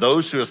 21. And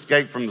those who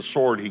escaped from the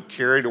sword he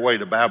carried away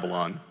to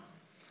Babylon.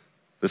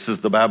 This is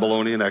the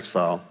Babylonian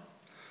exile,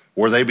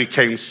 where they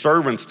became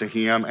servants to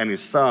him and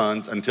his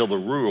sons until the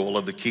rule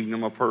of the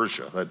kingdom of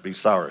Persia, that'd be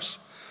Cyrus,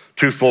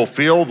 to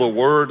fulfill the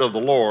word of the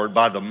Lord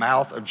by the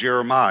mouth of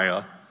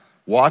Jeremiah.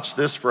 Watch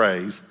this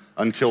phrase,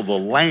 until the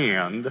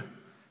land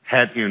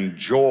had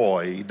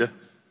enjoyed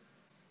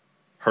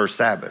her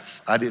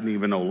Sabbaths. I didn't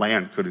even know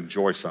land could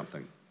enjoy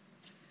something,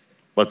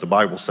 but the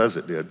Bible says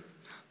it did.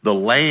 The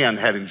land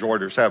had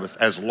enjoyed her Sabbaths.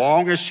 As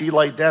long as she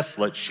lay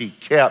desolate, she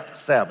kept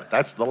Sabbath.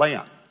 That's the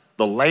land.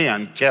 The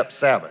land kept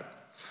Sabbath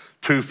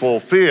to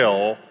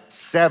fulfill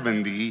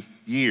 70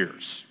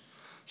 years.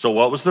 So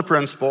what was the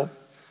principle?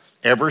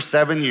 Every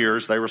 7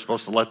 years, they were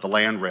supposed to let the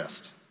land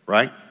rest,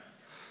 right?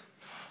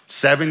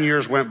 7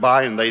 years went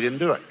by and they didn't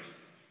do it.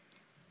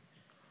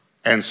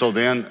 And so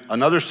then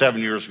another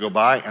 7 years go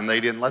by and they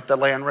didn't let the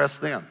land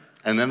rest then.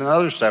 And then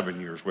another 7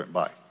 years went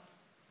by.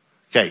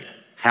 Okay,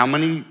 how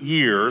many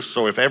years?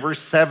 So if every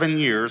 7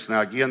 years,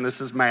 now again, this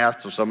is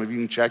math, so some of you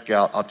can check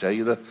out. I'll tell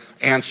you the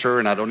answer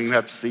and I don't even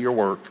have to see your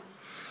work.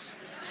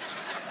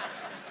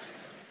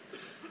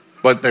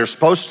 But they're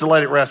supposed to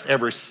let it rest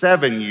every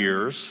 7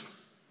 years.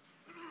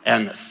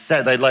 And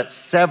they let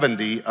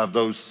 70 of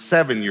those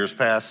 7 years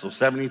pass, so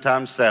 70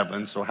 times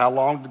 7. So how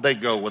long did they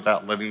go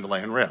without letting the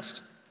land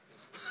rest?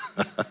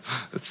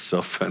 It's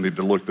so funny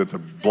to look at the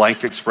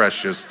blank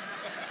expressions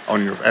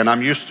on your, and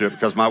I'm used to it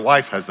because my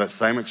wife has that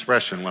same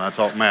expression when I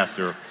talk math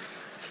to her.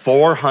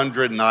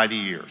 490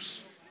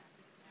 years.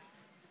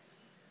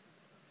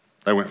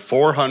 They went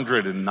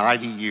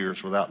 490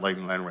 years without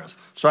letting the land rest.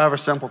 So I have a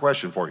simple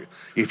question for you.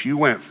 If you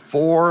went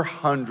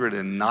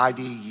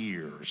 490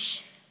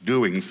 years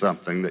doing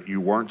something that you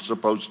weren't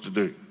supposed to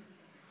do,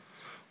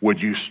 would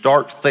you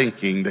start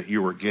thinking that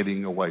you were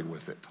getting away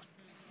with it?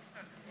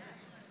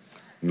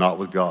 Not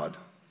with God.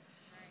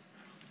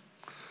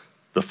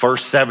 The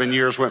first 7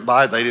 years went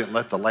by, they didn't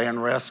let the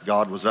land rest.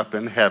 God was up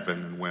in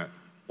heaven and went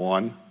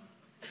 1,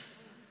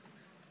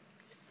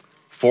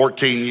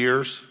 14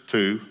 years,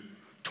 2,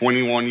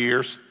 21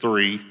 years,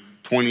 3,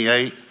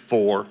 28,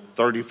 4,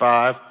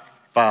 35,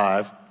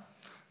 5.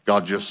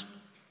 God just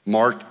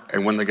marked,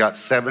 and when they got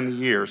 70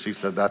 years, he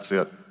said, that's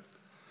it.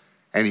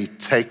 And he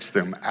takes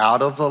them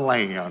out of the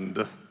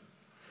land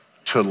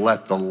to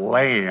let the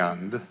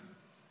land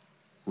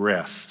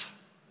rest.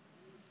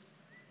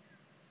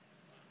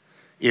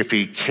 If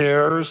he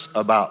cares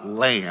about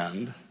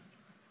land,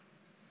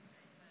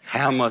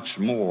 how much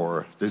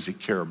more does he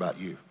care about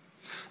you?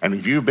 And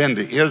if you've been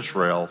to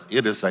Israel,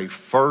 it is a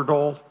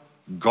fertile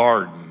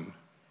garden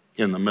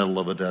in the middle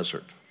of a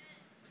desert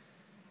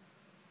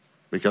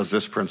because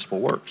this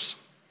principle works.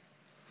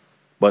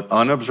 But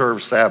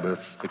unobserved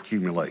Sabbaths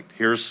accumulate.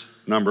 Here's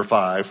number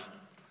 5.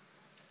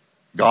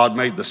 God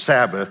made the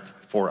Sabbath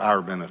for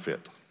our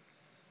benefit.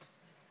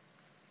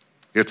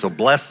 It's a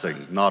blessing,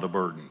 not a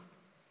burden.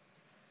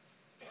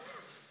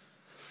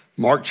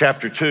 Mark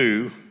chapter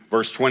 2,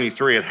 verse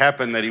 23, it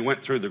happened that he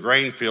went through the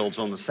grain fields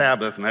on the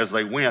Sabbath, and as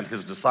they went,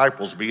 his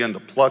disciples began to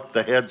pluck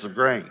the heads of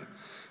grain.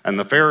 And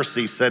the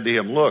Pharisees said to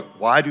him, look,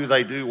 why do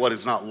they do what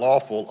is not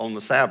lawful on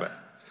the Sabbath?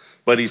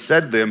 But he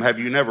said to them, have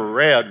you never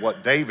read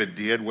what David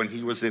did when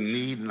he was in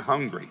need and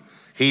hungry,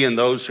 he and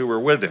those who were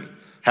with him,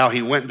 how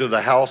he went into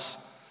the house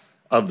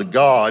of the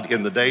God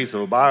in the days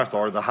of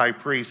Abiathar, the high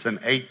priest, and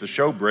ate the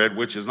showbread,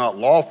 which is not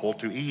lawful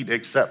to eat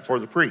except for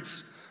the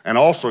priests, and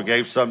also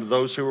gave some to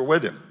those who were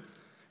with him.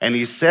 And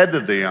he said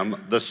to them,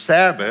 the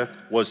Sabbath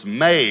was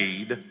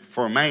made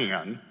for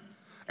man,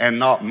 and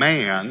not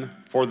man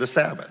for the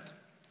Sabbath.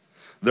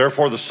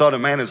 Therefore, the Son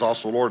of Man is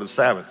also Lord of the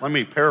Sabbath. Let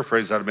me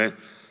paraphrase that a bit.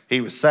 He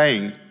was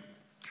saying,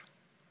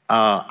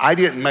 I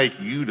didn't make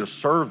you to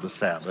serve the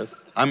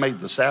Sabbath. I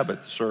made the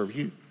Sabbath to serve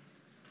you.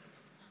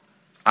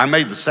 I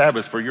made the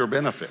Sabbath for your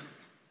benefit.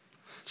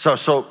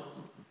 So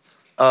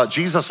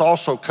Jesus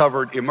also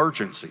covered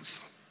emergencies.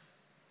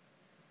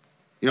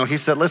 You know, he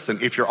said, listen,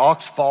 if your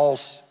ox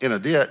falls in a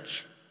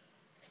ditch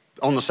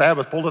on the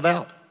Sabbath, pull it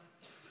out.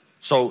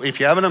 So if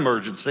you have an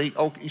emergency,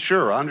 okay,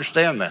 sure, I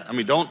understand that. I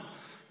mean, don't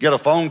get a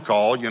phone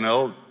call, you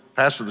know,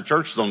 pastor, the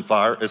church is on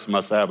fire. It's my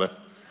Sabbath,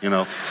 you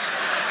know.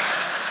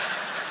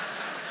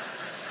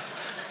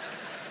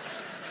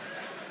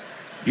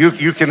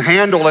 You can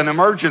handle an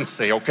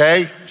emergency,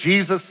 okay?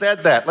 Jesus said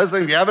that.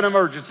 Listen, if you have an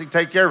emergency,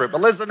 take care of it. But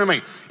listen to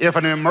me. If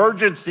an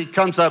emergency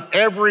comes up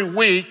every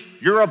week,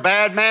 you're a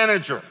bad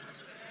manager.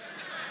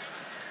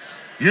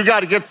 You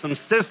got to get some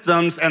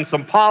systems and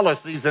some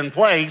policies in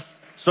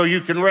place so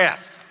you can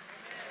rest.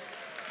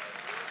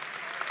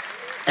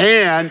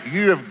 And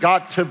you have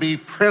got to be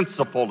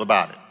principled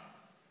about it.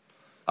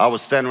 I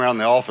was standing around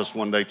the office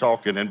one day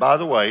talking, and by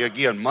the way,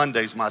 again,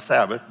 Monday's my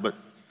Sabbath, but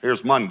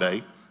here's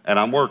Monday, and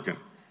I'm working.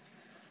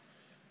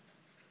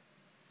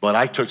 But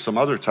I took some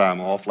other time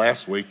off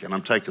last week, and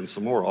I'm taking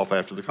some more off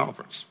after the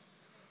conference.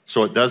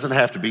 So it doesn't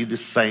have to be the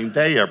same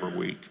day every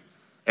week.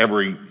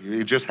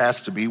 It just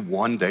has to be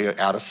one day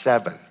out of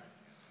 7.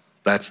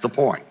 That's the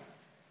point,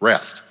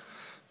 rest.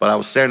 But I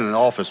was standing in the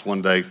office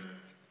one day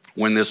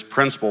when this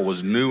principle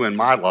was new in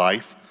my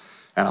life,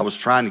 and I was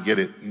trying to get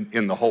it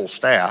in the whole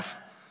staff,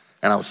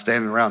 and I was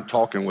standing around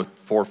talking with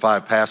 4 or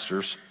 5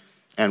 pastors,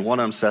 and one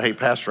of them said, hey,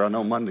 Pastor, I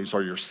know Mondays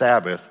are your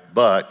Sabbath,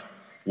 but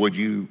would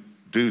you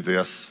do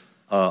this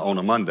on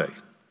a Monday?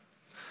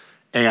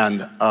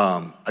 And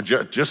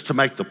just to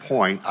make the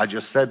point, I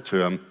just said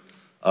to him,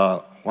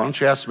 why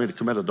don't you ask me to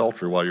commit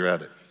adultery while you're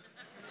at it?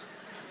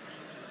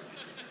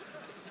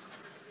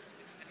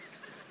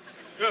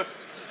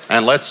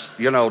 And let's,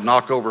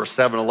 knock over a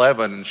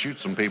 7-Eleven and shoot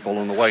some people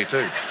on the way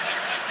too.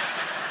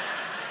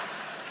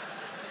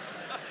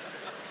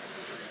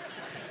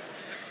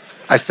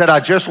 I said, I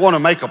just want to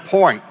make a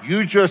point.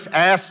 You just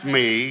asked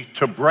me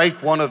to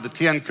break one of the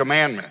 10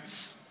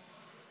 commandments.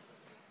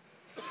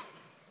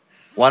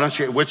 Why don't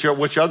you,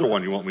 which other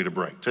one you want me to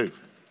break too?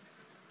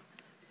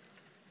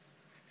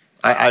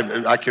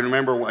 I can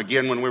remember,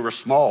 again, when we were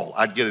small,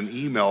 I'd get an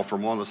email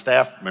from one of the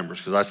staff members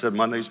because I said,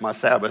 Monday's my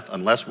Sabbath,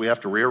 unless we have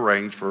to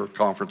rearrange for a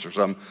conference or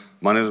something,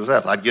 Monday's my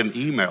Sabbath. I'd get an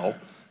email,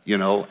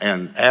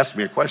 and ask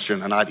me a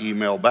question, and I'd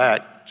email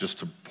back just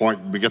to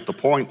get the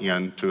point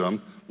in to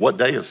them, what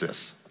day is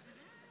this?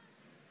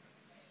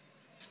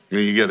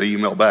 And you get an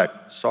email back,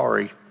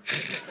 sorry.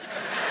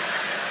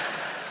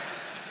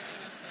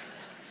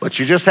 But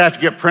you just have to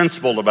get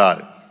principled about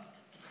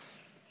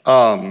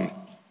it.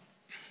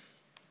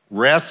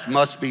 Rest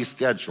must be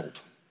scheduled.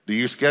 Do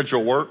you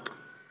schedule work?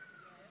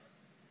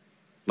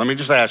 Let me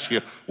just ask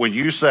you, when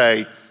you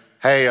say,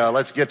 hey,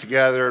 let's get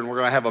together and we're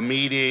going to have a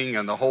meeting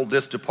and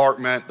this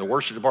department, the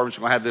worship department's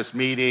going to have this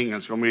meeting and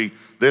it's going to be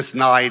this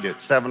night at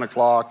 7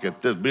 o'clock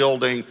at this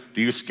building,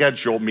 do you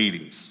schedule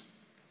meetings?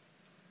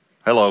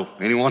 Hello,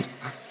 anyone?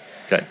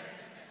 Okay.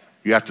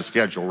 You have to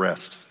schedule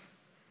rest.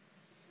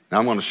 Now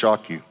I'm going to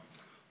shock you.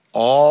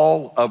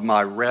 All of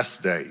my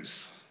rest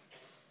days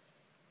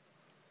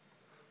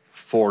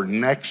for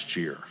next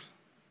year,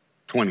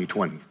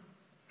 2020,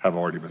 have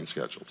already been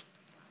scheduled.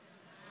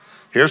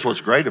 Here's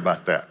what's great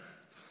about that.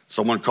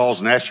 Someone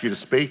calls and asks you to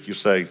speak, you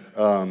say,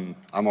 I'm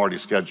already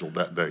scheduled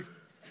that day.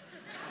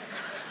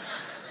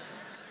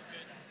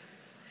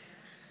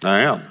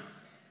 I am.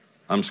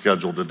 I'm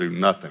scheduled to do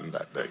nothing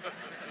that day.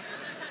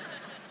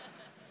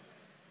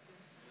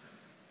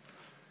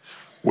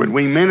 When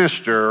we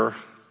minister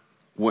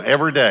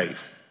every day,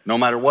 no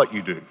matter what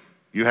you do,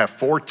 you have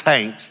 4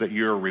 tanks that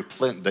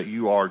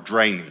you are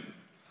draining.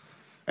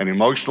 An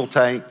emotional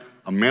tank,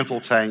 a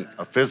mental tank,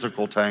 a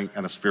physical tank,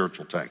 and a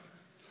spiritual tank.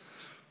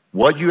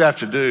 What you have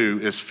to do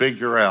is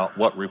figure out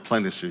what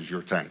replenishes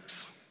your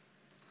tanks.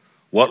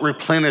 What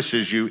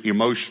replenishes you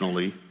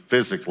emotionally,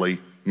 physically,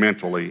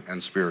 mentally,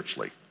 and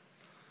spiritually.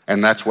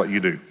 And that's what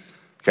you do.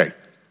 Okay,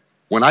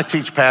 when I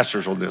teach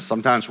pastors on this,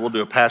 sometimes we'll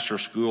do a pastor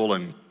school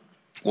and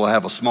we'll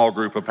have a small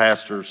group of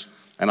pastors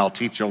and I'll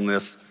teach on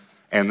this.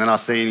 And then I'll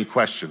say any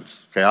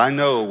questions. Okay, I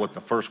know what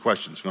the first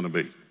question is going to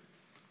be.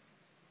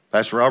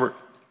 Pastor Robert,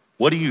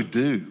 what do you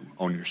do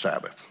on your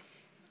Sabbath?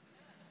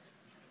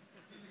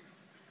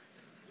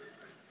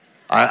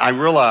 I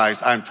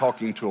realize I'm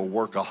talking to a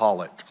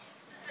workaholic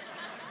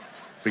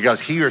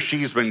because he or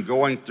she's been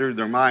going through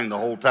their mind the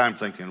whole time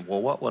thinking,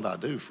 well, what would I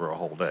do for a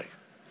whole day?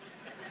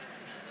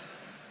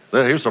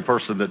 Here's a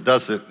person that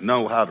doesn't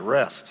know how to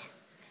rest.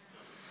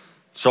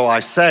 So I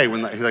say,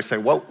 when they say,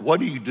 what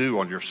do you do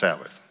on your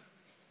Sabbath?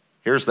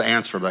 Here's the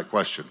answer to that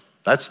question.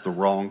 That's the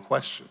wrong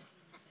question.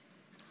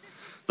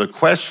 The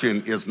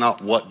question is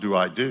not what do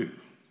I do?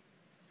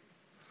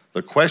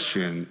 The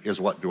question is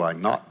what do I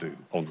not do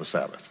on the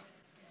Sabbath?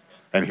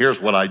 And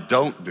here's what I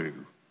don't do,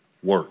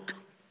 work.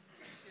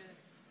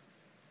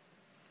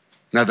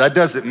 Now that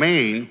doesn't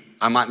mean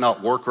I might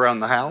not work around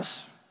the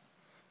house,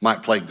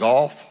 might play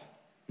golf,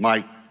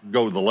 might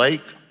go to the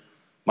lake,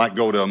 might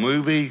go to a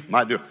movie,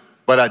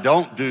 but I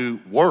don't do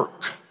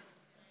work.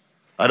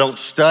 I don't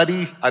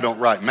study, I don't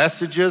write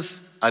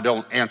messages, I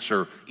don't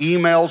answer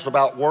emails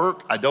about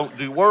work, I don't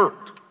do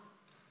work.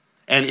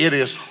 And it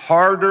is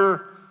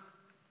harder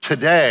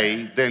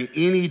today than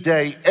any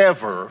day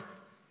ever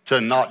to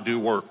not do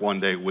work one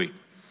day a week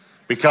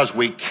because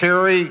we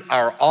carry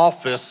our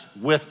office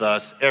with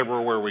us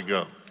everywhere we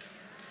go.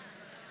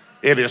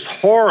 It is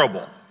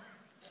horrible.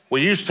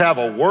 We used to have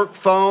a work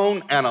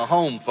phone and a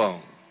home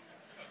phone.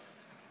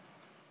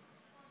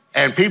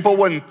 And people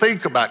wouldn't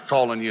think about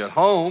calling you at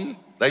home.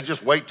 I'll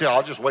just wait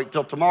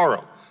till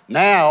tomorrow.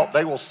 Now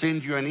they will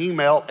send you an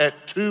email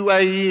at 2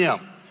 a.m.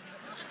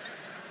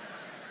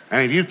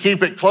 And if you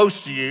keep it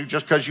close to you,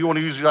 just because you want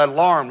to use that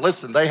alarm,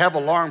 listen, they have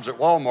alarms at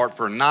Walmart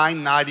for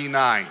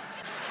 $9.99.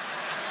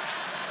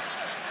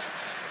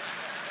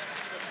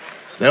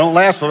 They don't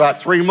last for about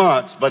 3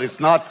 months, but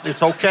it's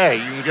okay.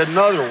 You can get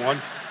another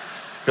one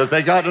because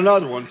they got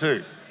another one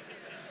too.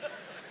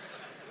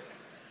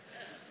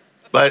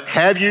 But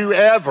have you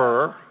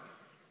ever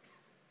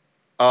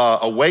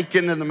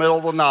awakened in the middle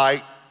of the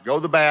night, go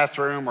to the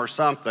bathroom or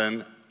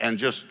something, and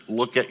just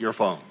look at your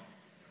phone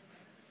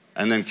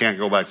and then can't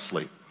go back to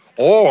sleep?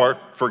 Or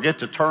forget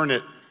to turn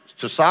it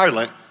to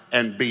silent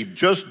and be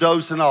just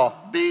dozing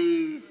off.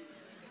 Bing!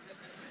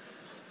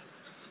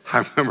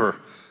 I remember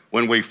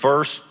when we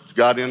first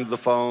got into the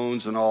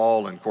phones and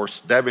all, and of course,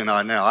 Debbie and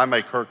I now, I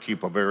make her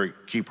keep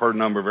her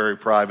number very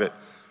private,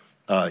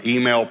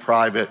 email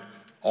private,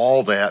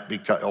 all that,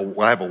 because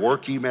I have a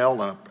work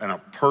email and a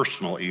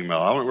personal email.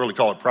 I don't really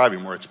call it private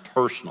anymore, it's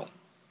personal.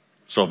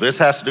 So if this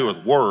has to do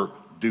with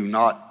work, do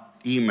not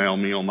email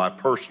me on my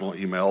personal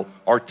email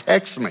or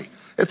text me.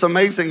 It's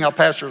amazing how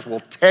pastors will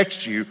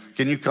text you,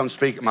 can you come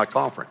speak at my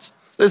conference?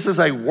 This is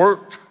a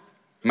work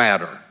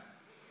matter.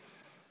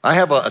 I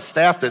have a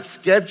staff that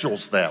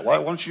schedules that.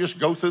 Why don't you just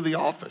go through the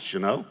office, you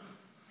know?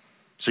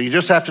 So you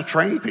just have to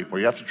train people.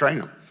 You have to train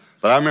them.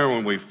 But I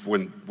remember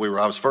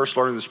I was first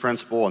learning this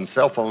principle, and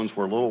cell phones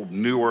were a little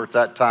newer at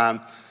that time,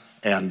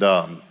 and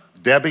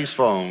Debbie's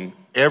phone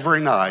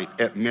every night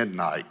at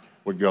midnight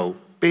would go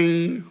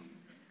bing.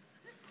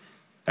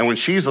 And when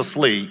she's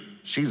asleep,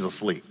 she's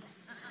asleep.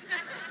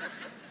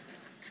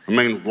 I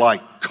mean,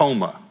 like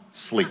coma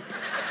sleep.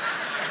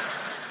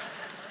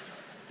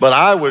 But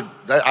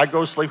I'd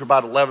go to sleep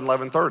about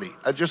 11:30.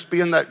 I'd just be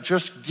in that,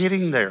 just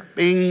getting there,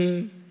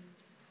 bing.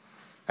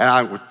 And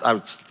I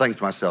would think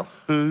to myself,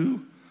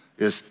 who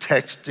is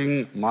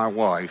texting my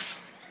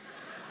wife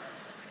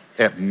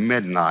at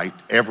midnight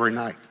every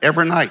night?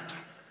 Every night.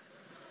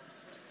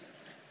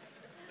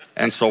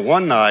 And so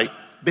one night,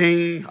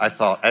 bing, I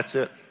thought, that's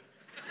it.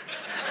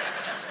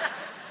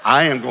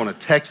 I am going to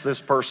text this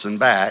person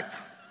back,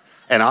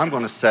 and I'm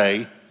going to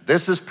say,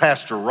 this is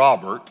Pastor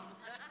Robert,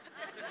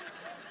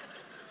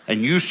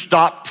 and you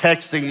stop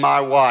texting my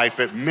wife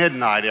at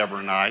midnight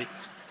every night.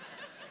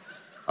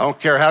 I don't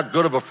care how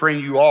good of a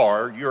friend you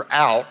are, you're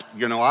out.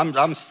 You know,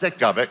 I'm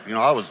sick of it. You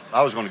know, I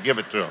was going to give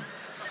it to him.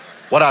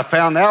 What I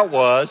found out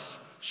was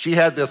she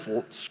had this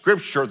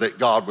scripture that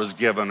God was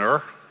giving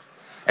her,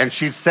 and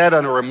she'd set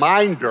a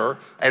reminder,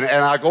 and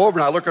I go over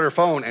and I look at her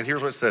phone, and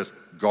here's what it says: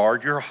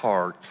 guard your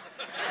heart.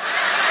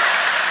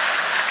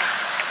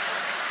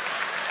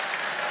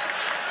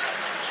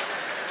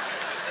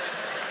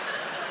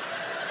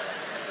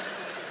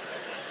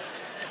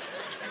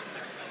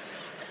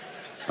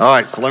 All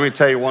right, so let me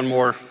tell you one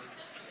more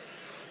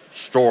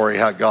story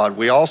how God,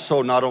 we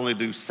also not only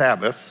do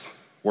Sabbaths,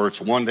 where it's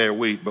 1 day a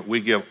week, but we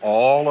give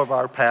all of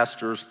our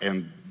pastors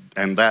and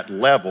that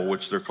level,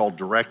 which they're called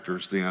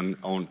directors then,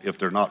 if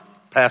they're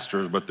not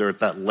pastors, but they're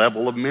at that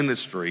level of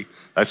ministry,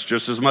 that's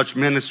just as much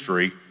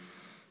ministry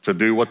to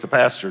do what the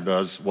pastor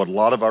does. What a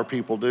lot of our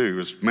people do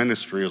is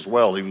ministry as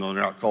well, even though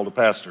they're not called a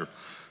pastor.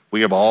 We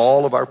have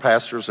all of our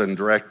pastors and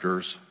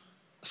directors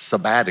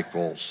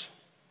sabbaticals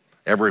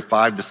every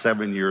 5 to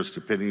 7 years,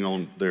 depending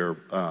on their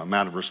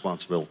amount of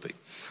responsibility.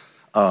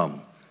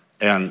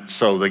 And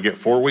so they get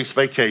 4 weeks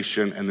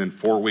vacation and then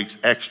 4 weeks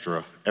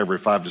extra every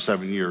 5 to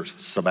 7 years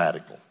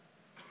sabbatical.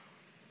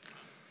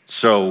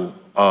 So,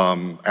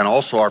 and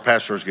also our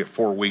pastors get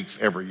 4 weeks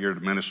every year to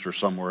minister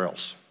somewhere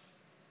else.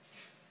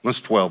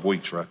 That's 12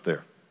 weeks right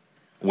there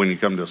when you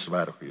come to a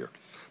sabbatical year.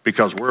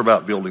 Because we're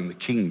about building the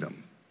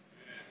kingdom,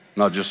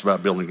 not just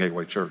about building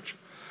Gateway Church.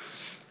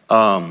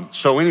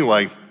 So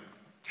anyway,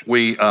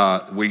 we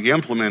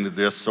implemented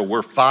this. So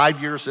we're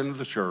 5 years into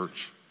the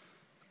church.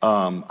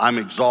 I'm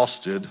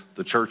exhausted.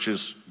 The church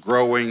is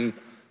growing.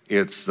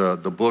 It's the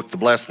book, The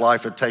Blessed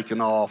Life, had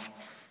taken off.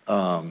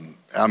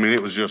 I mean,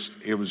 it was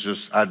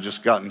just, I'd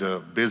just gotten to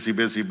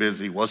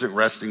busy, wasn't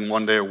resting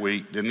 1 day a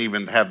week, didn't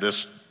even have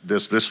this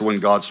is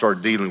when God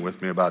started dealing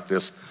with me about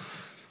this.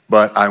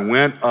 But I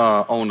went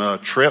on a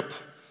trip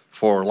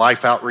for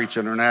Life Outreach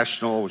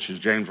International, which is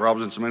James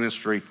Robinson's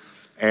ministry,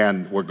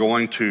 and we're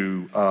going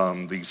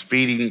to these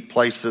feeding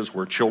places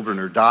where children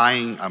are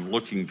dying. I'm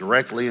looking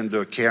directly into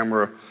a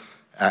camera,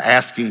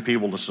 asking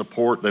people to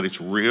support that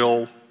it's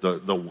real.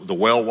 The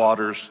well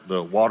waters,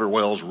 the water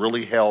wells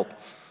really help.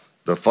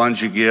 The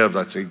funds you give,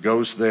 it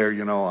goes there,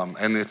 you know,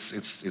 and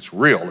it's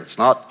real. It's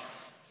not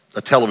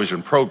a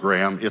television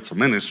program. It's a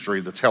ministry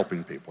that's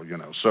helping people, you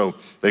know. So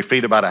they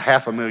feed about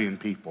 500,000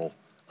 people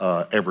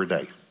every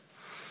day.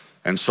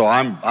 And so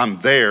I'm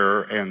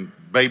there, and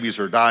babies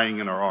are dying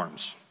in our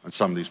arms in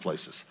some of these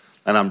places.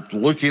 And I'm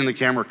looking in the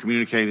camera,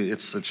 communicating.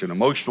 It's such an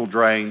emotional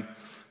drain.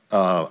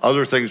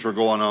 Other things were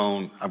going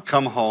on. I've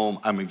come home,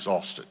 I'm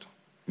exhausted.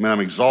 I mean,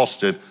 I'm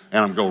exhausted,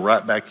 and I'm going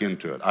right back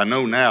into it. I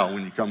know now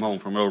when you come home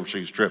from an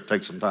overseas trip,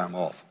 take some time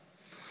off.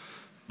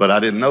 But I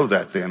didn't know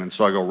that then, and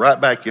so I go right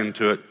back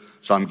into it.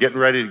 So I'm getting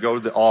ready to go to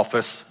the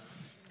office,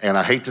 And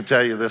I hate to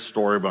tell you this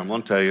story, but I'm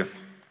gonna tell you.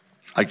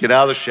 I get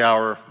out of the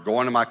shower, go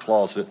into my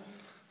closet,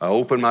 I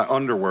open my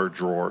underwear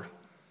drawer,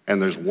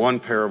 and there's one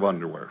pair of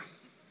underwear.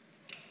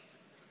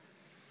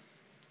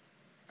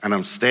 And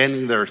I'm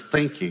standing there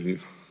thinking,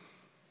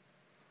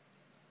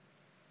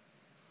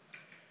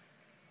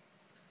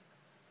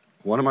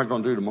 what am I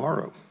gonna do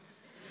tomorrow?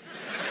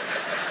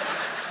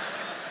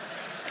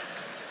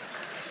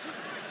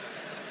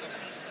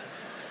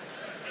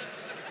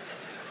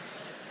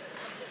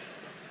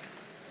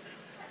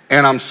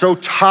 And I'm so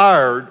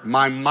tired,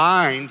 my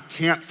mind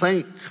can't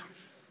think.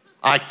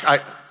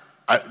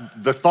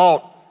 The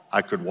thought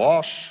I could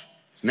wash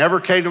never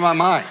came to my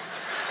mind.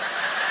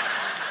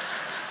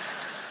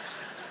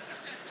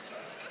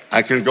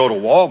 I can go to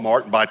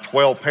Walmart and buy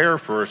 12 pair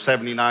for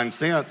 79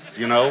 cents,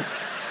 you know.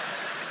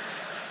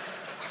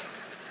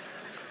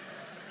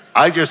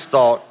 I just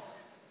thought,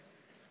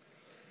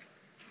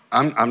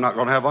 I'm not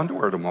gonna have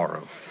underwear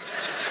tomorrow.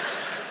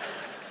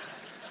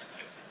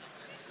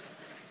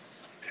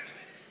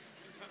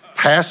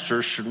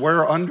 Pastors should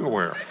wear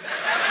underwear.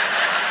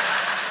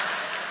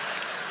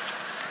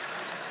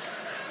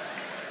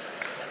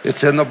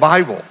 It's in the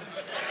Bible.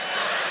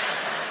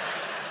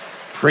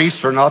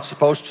 Priests are not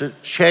supposed to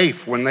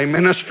chafe when they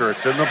minister.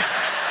 Isn't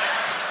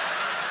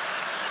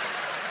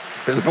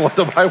what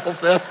the Bible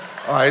says?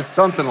 All right, it's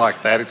something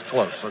like that. It's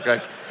close,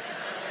 okay?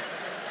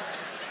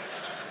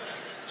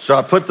 So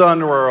I put the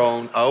underwear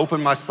on, I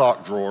open my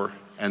sock drawer,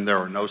 and there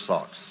are no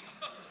socks.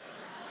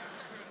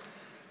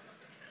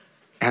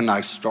 And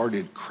I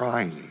started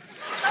crying.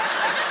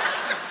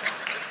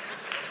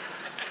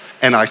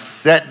 And I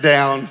sat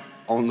down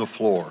on the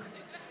floor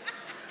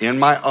in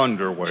my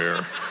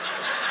underwear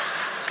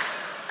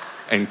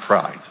and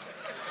cried.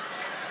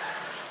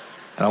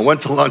 And I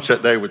went to lunch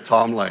that day with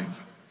Tom Lane.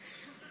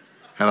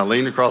 And I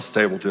leaned across the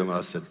table to him and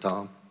I said,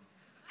 Tom,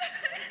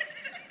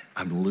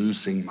 I'm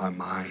losing my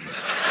mind.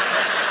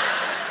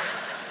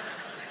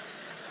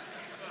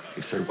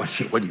 He said,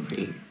 what do you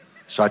mean?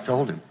 So I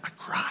told him, I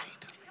cried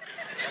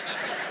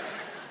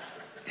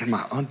in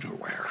my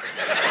underwear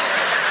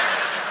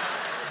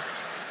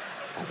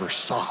over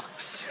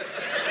socks.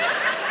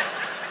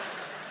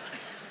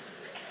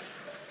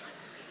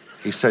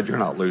 He said, you're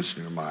not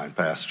losing your mind,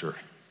 Pastor.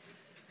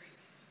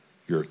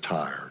 You're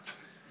tired.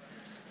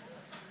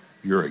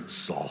 You're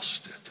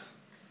exhausted.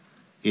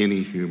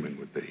 Any human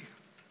would be.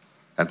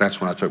 And that's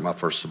when I took my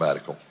first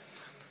sabbatical.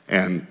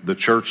 And the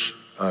church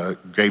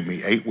gave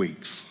me 8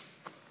 weeks.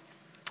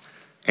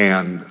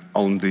 And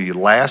on the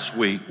last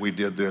week, we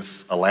did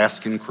this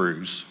Alaskan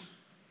cruise.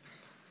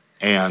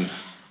 And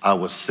I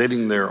was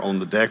sitting there on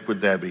the deck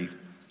with Debbie.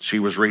 She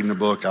was reading a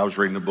book, I was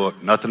reading a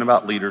book, nothing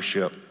about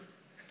leadership.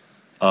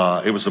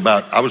 I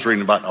was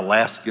reading about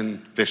Alaskan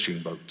fishing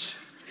boats.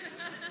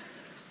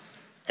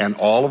 And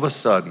all of a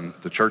sudden,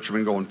 the church had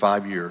been going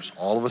 5 years,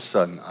 all of a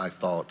sudden I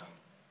thought,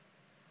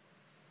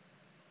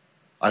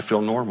 I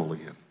feel normal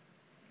again.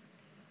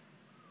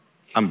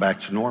 I'm back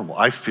to normal.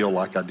 I feel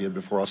like I did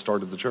before I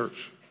started the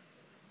church.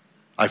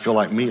 I feel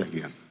like me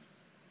again.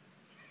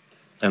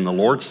 And the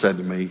Lord said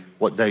to me,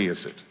 what day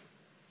is it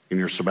in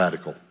your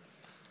sabbatical?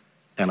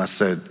 And I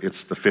said,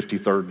 it's the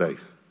 53rd day.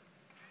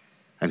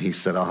 And he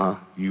said,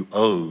 you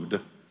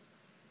owed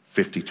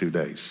 52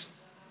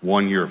 days.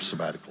 1 year of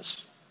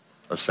sabbaticals,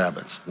 of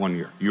Sabbaths, 1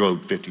 year. You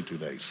owed 52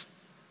 days.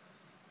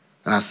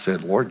 And I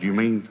said, Lord, you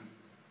mean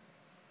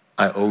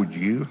I owed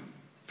you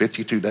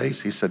 52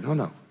 days? He said,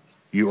 no,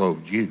 you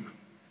owed you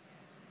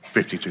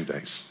 52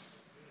 days.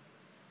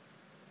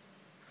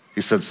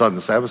 He said, son,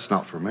 the Sabbath's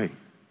not for me,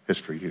 it's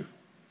for you.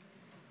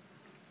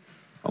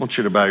 I want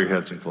you to bow your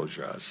heads and close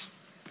your eyes.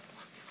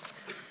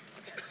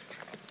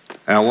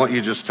 And I want you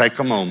to just take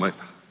a moment.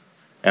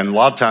 And a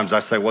lot of times I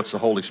say, what's the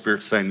Holy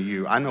Spirit saying to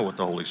you? I know what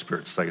the Holy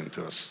Spirit's saying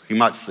to us. He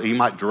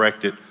might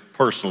direct it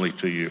personally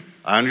to you.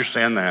 I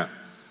understand that.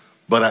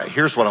 But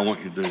here's what I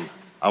want you to do.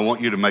 I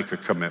want you to make a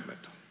commitment.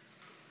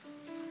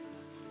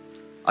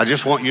 I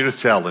just want you to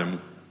tell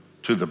him,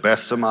 to the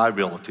best of my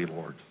ability,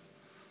 Lord,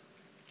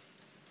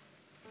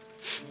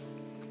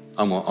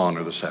 I'm going to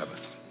honor the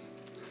Sabbath.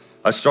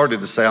 I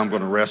started to say I'm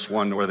going to rest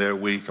one day a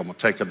week. I'm going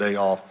to take a day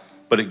off.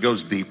 But it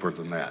goes deeper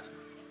than that.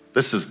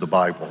 This is the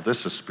Bible.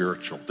 This is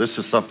spiritual. This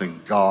is something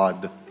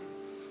God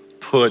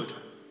put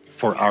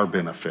for our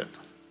benefit.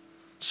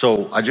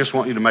 So I just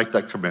want you to make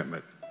that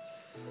commitment.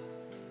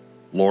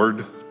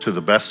 Lord, to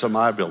the best of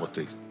my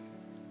ability,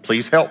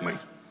 please help me.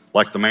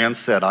 Like the man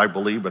said, I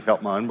believe, but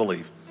help my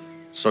unbelief.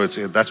 So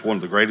that's one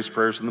of the greatest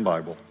prayers in the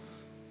Bible.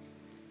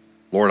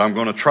 Lord, I'm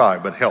going to try,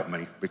 but help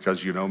me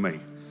because you know me.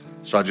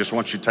 So I just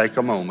want you to take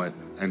a moment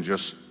and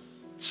just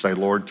say,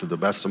 Lord, to the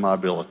best of my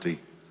ability,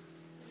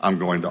 I'm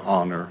going to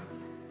honor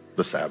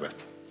the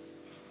Sabbath.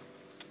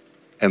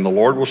 And the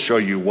Lord will show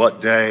you what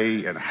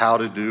day and how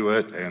to do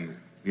it, and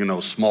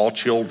small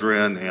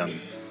children and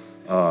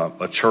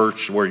a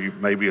church where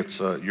maybe it's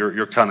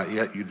you're kind of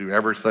it, you do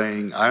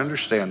everything. I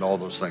understand all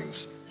those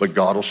things, but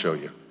God will show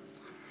you.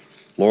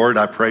 Lord,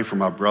 I pray for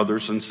my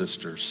brothers and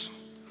sisters.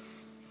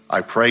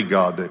 I pray,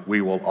 God, that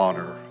we will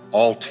honor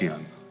all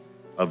 10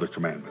 of the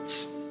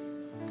commandments.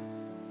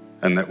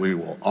 and that we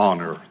will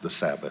honor the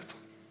Sabbath.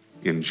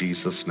 In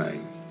Jesus'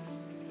 name,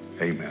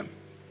 amen.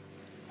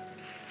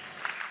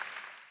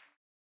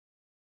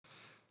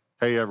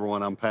 Hey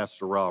everyone, I'm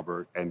Pastor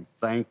Robert, and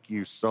thank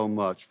you so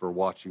much for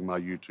watching my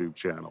YouTube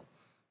channel.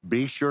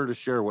 Be sure to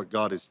share what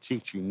God is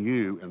teaching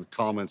you in the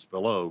comments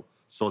below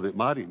so that it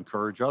might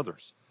encourage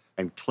others.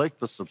 And click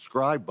the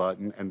subscribe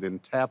button and then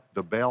tap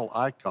the bell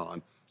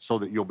icon so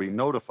that you'll be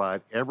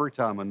notified every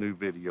time a new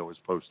video is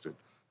posted.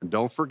 And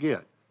don't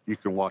forget, you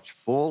can watch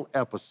full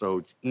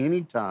episodes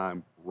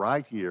anytime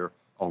right here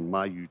on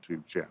my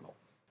YouTube channel.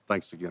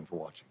 Thanks again for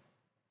watching.